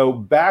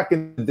 Back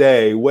in the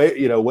day,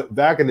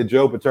 back in the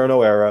Joe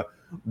Paterno era,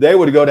 they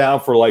would go down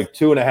for like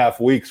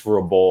 2.5 weeks for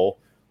a bowl.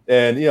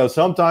 And,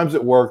 sometimes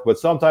it worked, but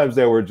sometimes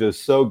they were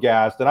just so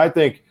gassed. And I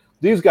think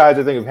these guys,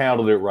 have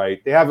handled it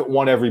right. They haven't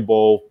won every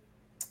bowl,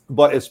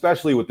 but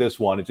especially with this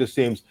one, it just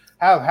seems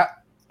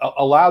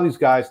allow these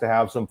guys to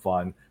have some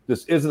fun.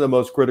 This isn't the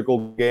most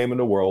critical game in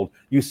the world.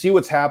 You see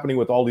what's happening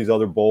with all these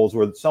other bowls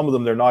where some of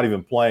them, they're not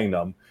even playing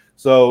them.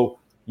 So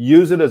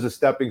use it as a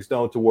stepping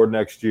stone toward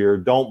next year.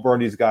 Don't burn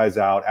these guys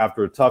out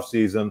after a tough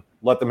season.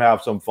 Let them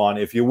have some fun.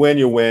 If you win,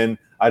 you win.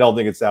 I don't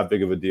think it's that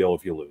big of a deal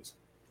if you lose.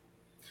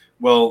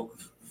 Well,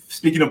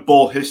 speaking of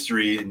bowl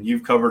history, and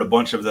you've covered a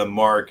bunch of them,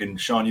 Mark, and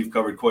Sean, you've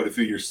covered quite a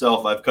few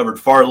yourself. I've covered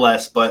far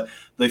less, but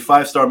the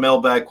 5-star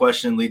mailbag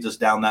question leads us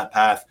down that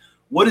path.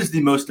 What is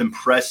the most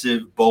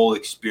impressive bowl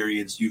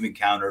experience you've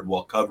encountered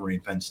while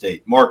covering Penn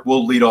State? Mark,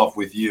 we'll lead off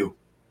with you.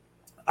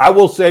 I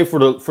will say for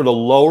the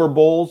lower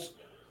bowls,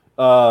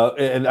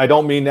 and I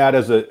don't mean that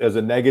as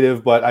a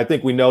negative, but I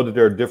think we know that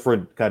there are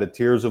different kind of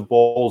tiers of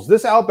bowls.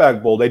 This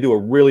Outback Bowl, they do a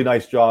really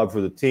nice job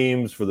for the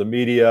teams, for the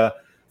media.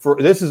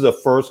 This is a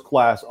first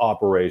class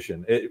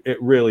operation.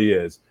 It really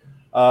is.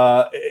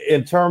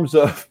 In terms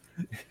of,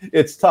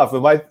 it's tough.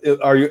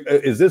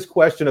 Is this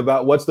question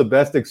about what's the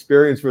best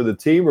experience for the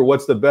team or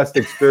what's the best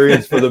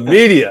experience for the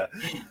media?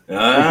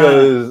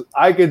 Because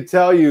I can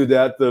tell you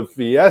that the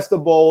Fiesta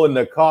Bowl and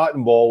the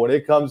Cotton Bowl, when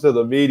it comes to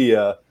the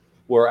media,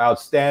 were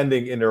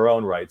outstanding in their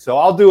own right. So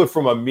I'll do it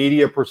from a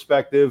media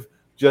perspective,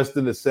 just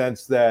in the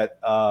sense that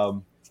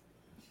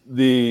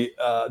the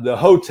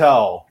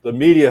hotel, the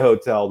media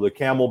hotel, the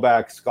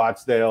Camelback,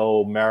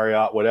 Scottsdale,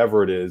 Marriott,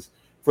 whatever it is,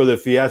 for the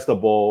Fiesta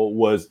Bowl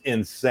was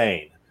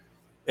insane.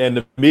 And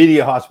the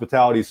media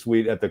hospitality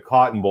suite at the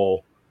Cotton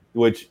Bowl,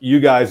 which you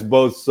guys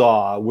both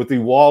saw with the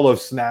wall of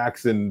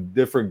snacks and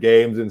different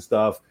games and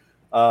stuff,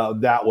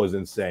 that was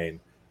insane.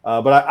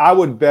 But I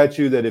would bet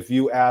you that if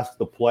you ask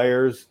the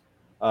players,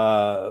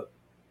 I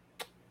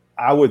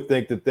would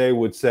think that they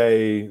would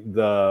say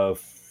the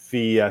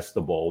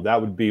Fiesta Bowl. That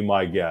would be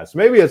my guess.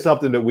 Maybe it's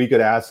something that we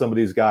could ask some of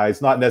these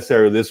guys, not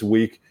necessarily this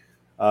week.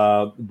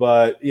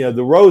 But,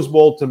 the Rose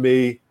Bowl, to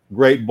me,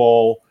 great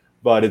bowl.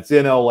 But it's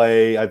in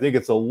LA. I think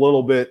it's a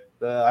little bit.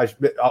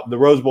 The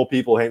Rose Bowl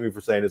people hate me for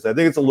saying this. I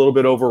think it's a little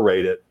bit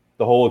overrated.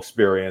 The whole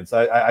experience.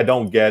 I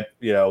don't get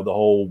the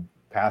whole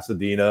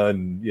Pasadena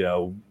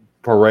and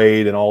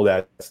parade and all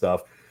that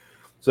stuff.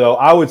 So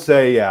I would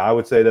say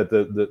that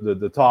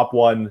the top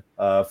one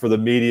for the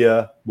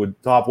media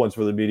would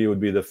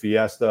be the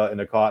Fiesta and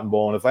the Cotton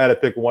Bowl. And if I had to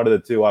pick one of the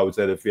two, I would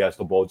say the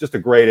Fiesta Bowl. It's just a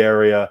great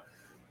area,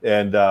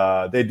 and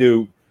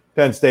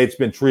Penn State's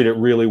been treated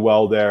really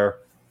well there.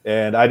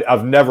 And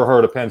I've never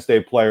heard a Penn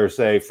State player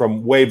say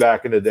from way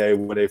back in the day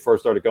when they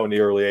first started going in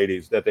the early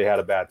 80s that they had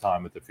a bad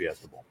time at the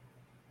Fiesta Bowl.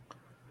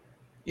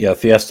 Yeah,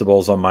 Fiesta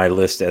Bowl's on my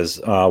list as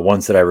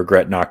ones that I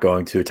regret not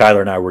going to.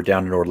 Tyler and I were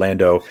down in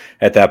Orlando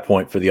at that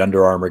point for the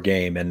Under Armour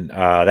game, and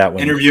that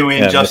one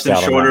interviewing Justin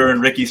Shorter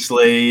and Ricky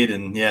Slade,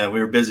 and we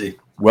were busy.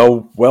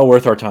 Well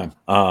worth our time.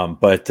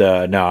 But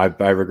no,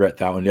 I regret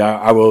that one. Yeah,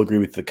 I will agree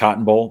with the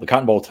Cotton Bowl. The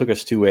Cotton Bowl took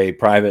us to a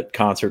private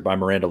concert by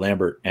Miranda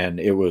Lambert, and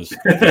it was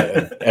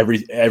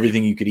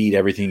everything you could eat,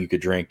 everything you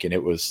could drink, and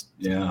it was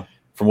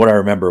from what I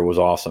remember, it was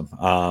awesome.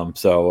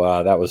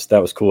 So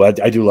that was cool.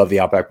 I do love the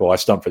Outback Bowl. I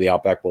stump for the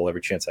Outback Bowl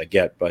every chance I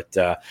get. But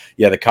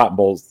the Cotton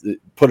Bowl,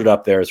 put it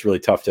up there. It's really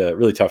tough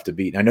to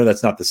beat. And I know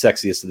that's not the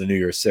sexiest of the New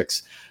Year's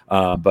Six,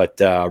 but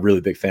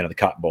really big fan of the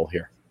Cotton Bowl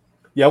here.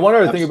 Yeah, one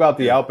other thing about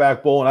the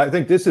Outback Bowl, and I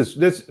think this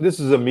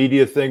is a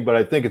media thing, but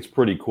I think it's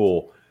pretty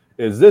cool,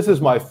 is this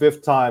is my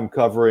 5th time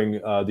covering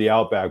the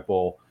Outback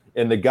Bowl.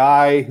 And the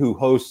guy who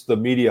hosts the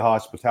media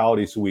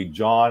hospitality suite,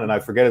 John, and I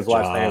forget his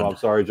last name, I'm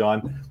sorry,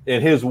 John,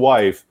 and his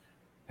wife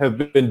have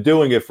been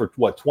doing it for,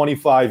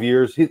 25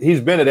 years?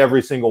 He's been at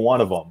every single one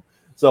of them.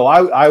 So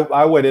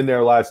I went in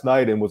there last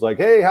night and was like,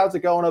 hey, how's it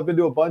going? I've been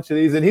to a bunch of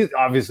these. And he's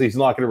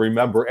not going to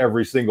remember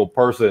every single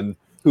person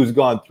who's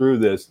gone through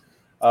this.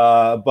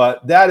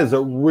 But that is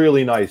a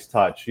really nice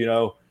touch.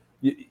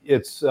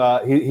 It's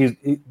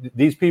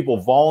these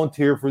people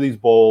volunteer for these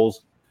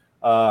bowls.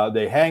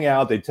 They hang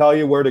out. They tell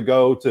you where to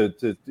go to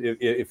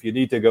if you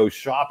need to go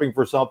shopping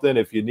for something,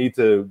 if you need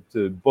to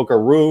book a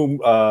room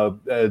at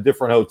a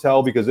different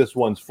hotel because this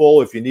one's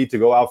full, if you need to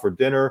go out for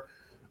dinner.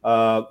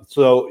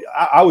 So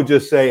I would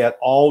just say at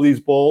all these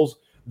bowls,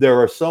 there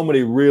are so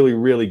many really,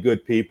 really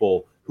good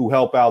people who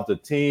help out the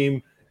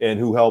team and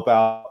who help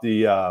out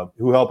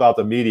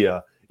the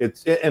media.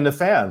 And the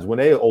fans when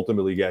they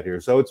ultimately get here.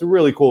 So it's a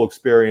really cool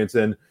experience.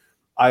 And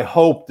I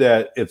hope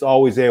that it's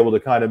always able to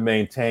kind of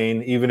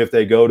maintain, even if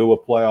they go to a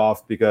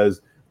playoff,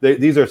 because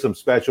these are some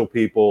special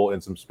people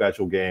and some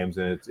special games,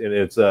 and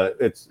it's a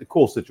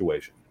cool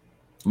situation.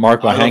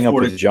 Mark, my hang up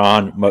with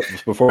John,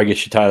 before I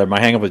get you, Tyler, my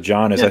hang up with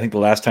John is I think the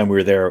last time we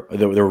were there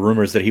were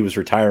rumors that he was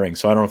retiring.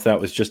 So I don't know if that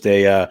was just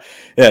to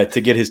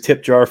get his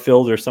tip jar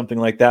filled or something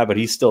like that, but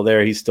he's still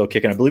there. He's still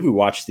kicking. I believe we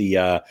watched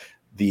the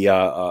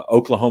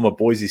Oklahoma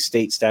Boise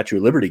State Statue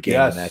of Liberty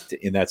game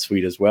in that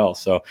suite as well.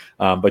 So,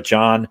 but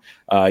John,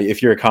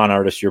 if you're a con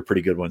artist, you're a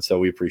pretty good one. So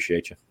we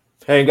appreciate you.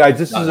 Hey guys,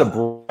 this is a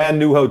brand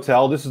new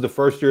hotel. This is the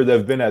first year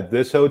they've been at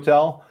this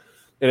hotel,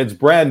 and it's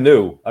brand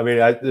new. I mean,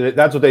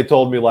 that's what they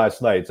told me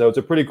last night. So it's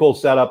a pretty cool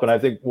setup. And I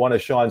think one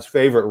of Sean's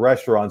favorite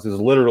restaurants is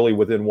literally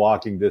within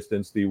walking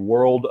distance, the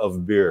World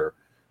of Beer.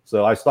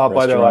 So I stopped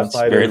by there last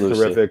night. It was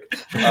terrific.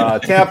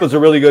 Tampa's a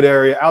really good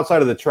area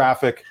outside of the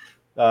traffic.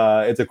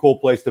 It's a cool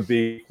place to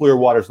be.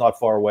 Clearwater's not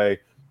far away.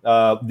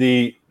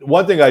 The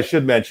one thing I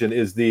should mention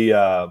is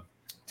the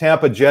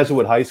Tampa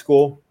Jesuit High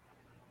School,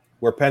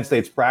 where Penn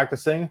State's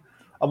practicing.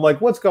 I'm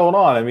like, what's going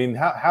on? I mean,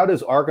 how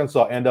does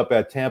Arkansas end up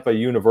at Tampa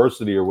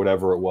University or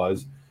whatever it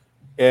was,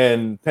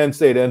 and Penn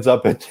State ends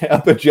up at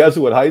Tampa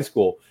Jesuit High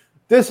School?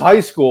 This high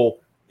school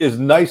is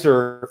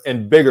nicer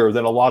and bigger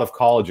than a lot of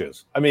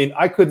colleges. I mean,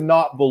 I could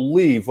not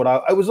believe what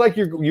I was like.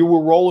 You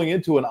were rolling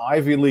into an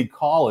Ivy League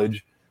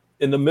college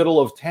in the middle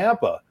of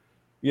Tampa.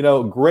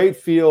 great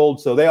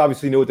field. So they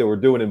obviously knew what they were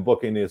doing in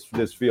booking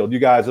this field. You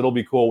guys, it'll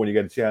be cool when you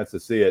get a chance to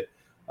see it.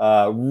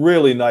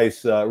 Really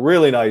nice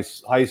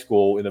high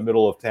school in the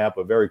middle of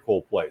Tampa. Very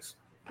cool place.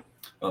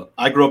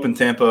 I grew up in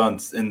Tampa,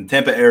 in the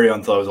Tampa area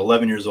until I was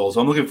 11 years old. So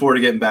I'm looking forward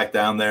to getting back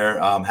down there.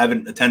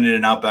 Haven't attended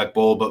an Outback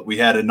Bowl, but we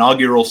had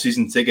inaugural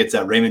season tickets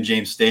at Raymond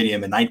James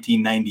Stadium in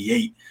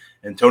 1998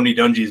 and Tony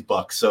Dungy's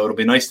Bucks. So it'll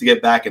be nice to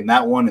get back in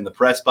that one in the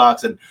press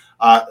box. And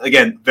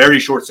again, very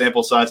short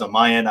sample size on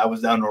my end. I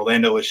was down in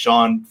Orlando with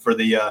Sean for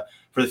the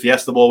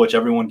Fiesta Bowl, which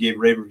everyone gave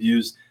rave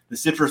reviews. The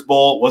Citrus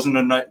Bowl wasn't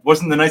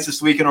the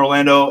nicest week in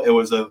Orlando. It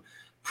was a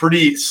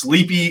pretty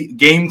sleepy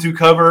game to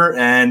cover,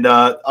 and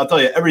I'll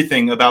tell you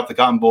everything about the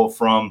Cotton Bowl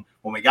from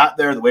when we got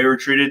there, the way we were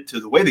treated, to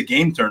the way the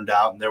game turned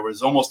out. And there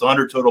was almost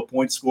 100 total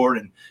points scored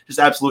and just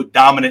absolute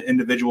dominant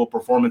individual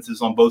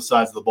performances on both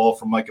sides of the ball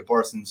from Micah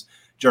Parsons,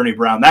 Journey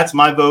Brown. That's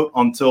my vote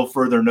until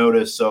further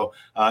notice. So,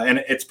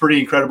 and it's pretty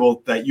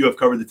incredible that you have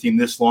covered the team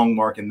this long,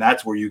 Mark, and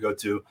that's where you go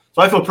to.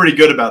 So I feel pretty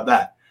good about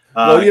that.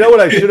 Well, you know what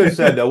I should have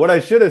said, though? What I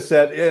should have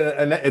said,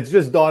 and it's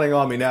just dawning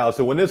on me now.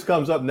 So when this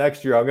comes up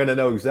next year, I'm going to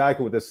know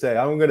exactly what to say.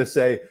 I'm going to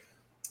say,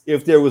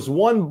 if there was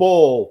one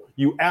bowl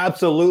you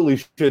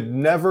absolutely should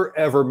never,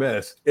 ever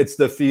miss, it's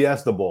the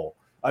Fiesta Bowl.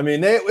 I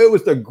mean, it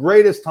was the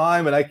greatest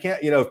time, and I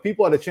can't, if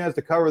people had a chance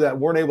to cover that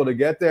and weren't able to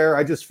get there,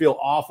 I just feel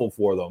awful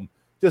for them.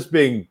 Just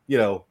being,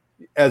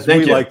 as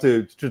we like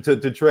to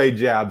trade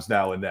jabs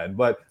now and then.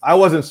 But I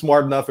wasn't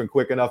smart enough and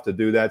quick enough to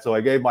do that, so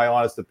I gave my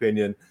honest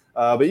opinion.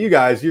 But you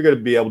guys, you're going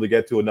to be able to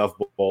get to enough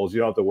bowls. You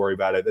don't have to worry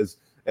about it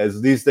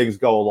as these things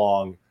go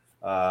along.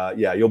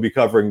 You'll be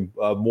covering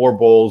more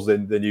bowls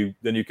than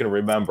you can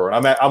remember.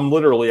 And I'm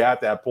literally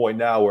at that point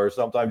now where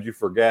sometimes you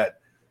forget,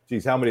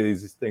 geez, how many of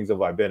these things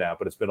have I been at?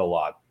 But it's been a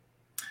lot.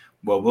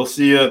 Well, we'll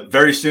see you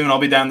very soon. I'll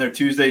be down there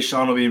Tuesday.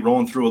 Sean will be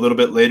rolling through a little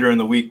bit later in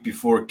the week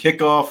before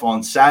kickoff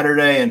on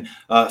Saturday, and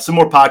some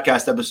more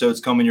podcast episodes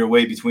coming your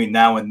way between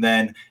now and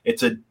then.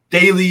 It's a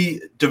daily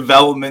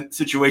development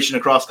situation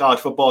across college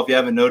football. If you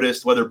haven't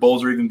noticed, whether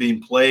bowls are even being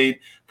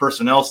played,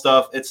 personnel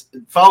stuff, it's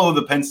follow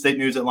the Penn State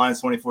news at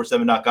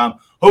Lions247.com.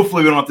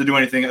 Hopefully we don't have to do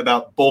anything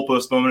about bowl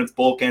postponements,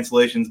 bowl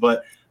cancellations,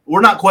 but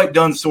we're not quite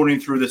done sorting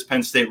through this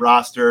Penn State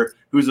roster,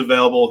 who's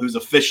available, who's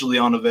officially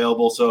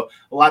unavailable. So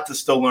a lot to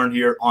still learn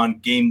here on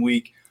game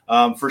week.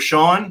 For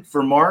Sean,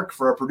 for Mark,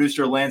 for our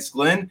producer, Lance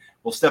Glynn,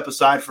 we'll step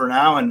aside for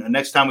now. And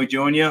next time we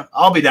join you,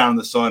 I'll be down in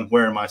the sun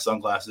wearing my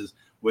sunglasses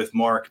with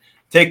Mark.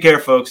 Take care,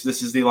 folks.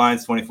 This is the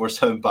Lions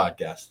 24/7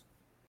 podcast.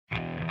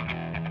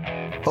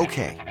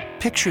 Okay,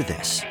 picture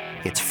this.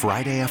 It's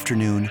Friday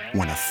afternoon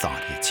when a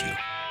thought hits you.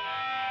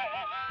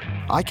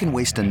 I can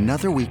waste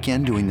another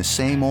weekend doing the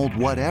same old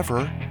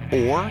whatever,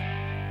 or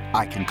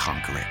I can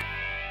conquer it.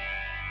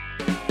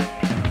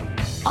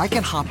 I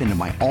can hop into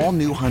my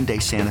all-new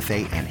Hyundai Santa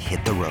Fe and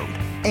hit the road.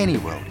 Any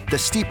road. The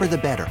steeper, the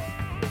better.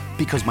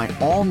 Because my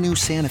all-new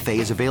Santa Fe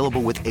is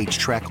available with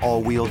H-Track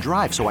all-wheel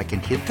drive, so I can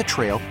hit the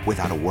trail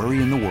without a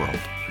worry in the world.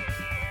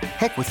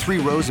 Heck, with 3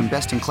 rows and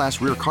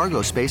best-in-class rear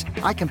cargo space,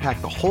 I can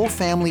pack the whole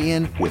family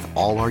in with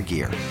all our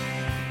gear.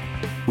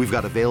 We've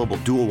got available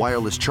dual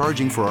wireless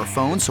charging for our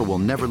phones, so we'll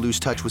never lose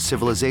touch with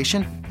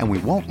civilization, and we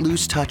won't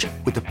lose touch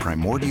with the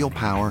primordial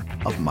power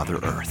of Mother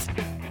Earth.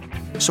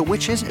 So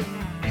which is it?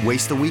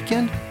 Waste the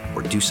weekend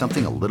or do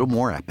something a little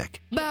more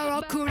epic?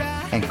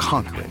 And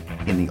conquer it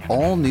in the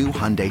all-new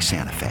Hyundai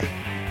Santa Fe.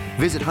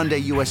 Visit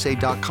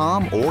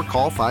HyundaiUSA.com or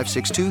call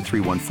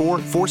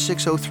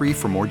 562-314-4603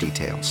 for more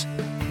details.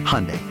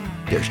 Hyundai,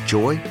 there's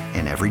joy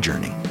in every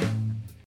journey.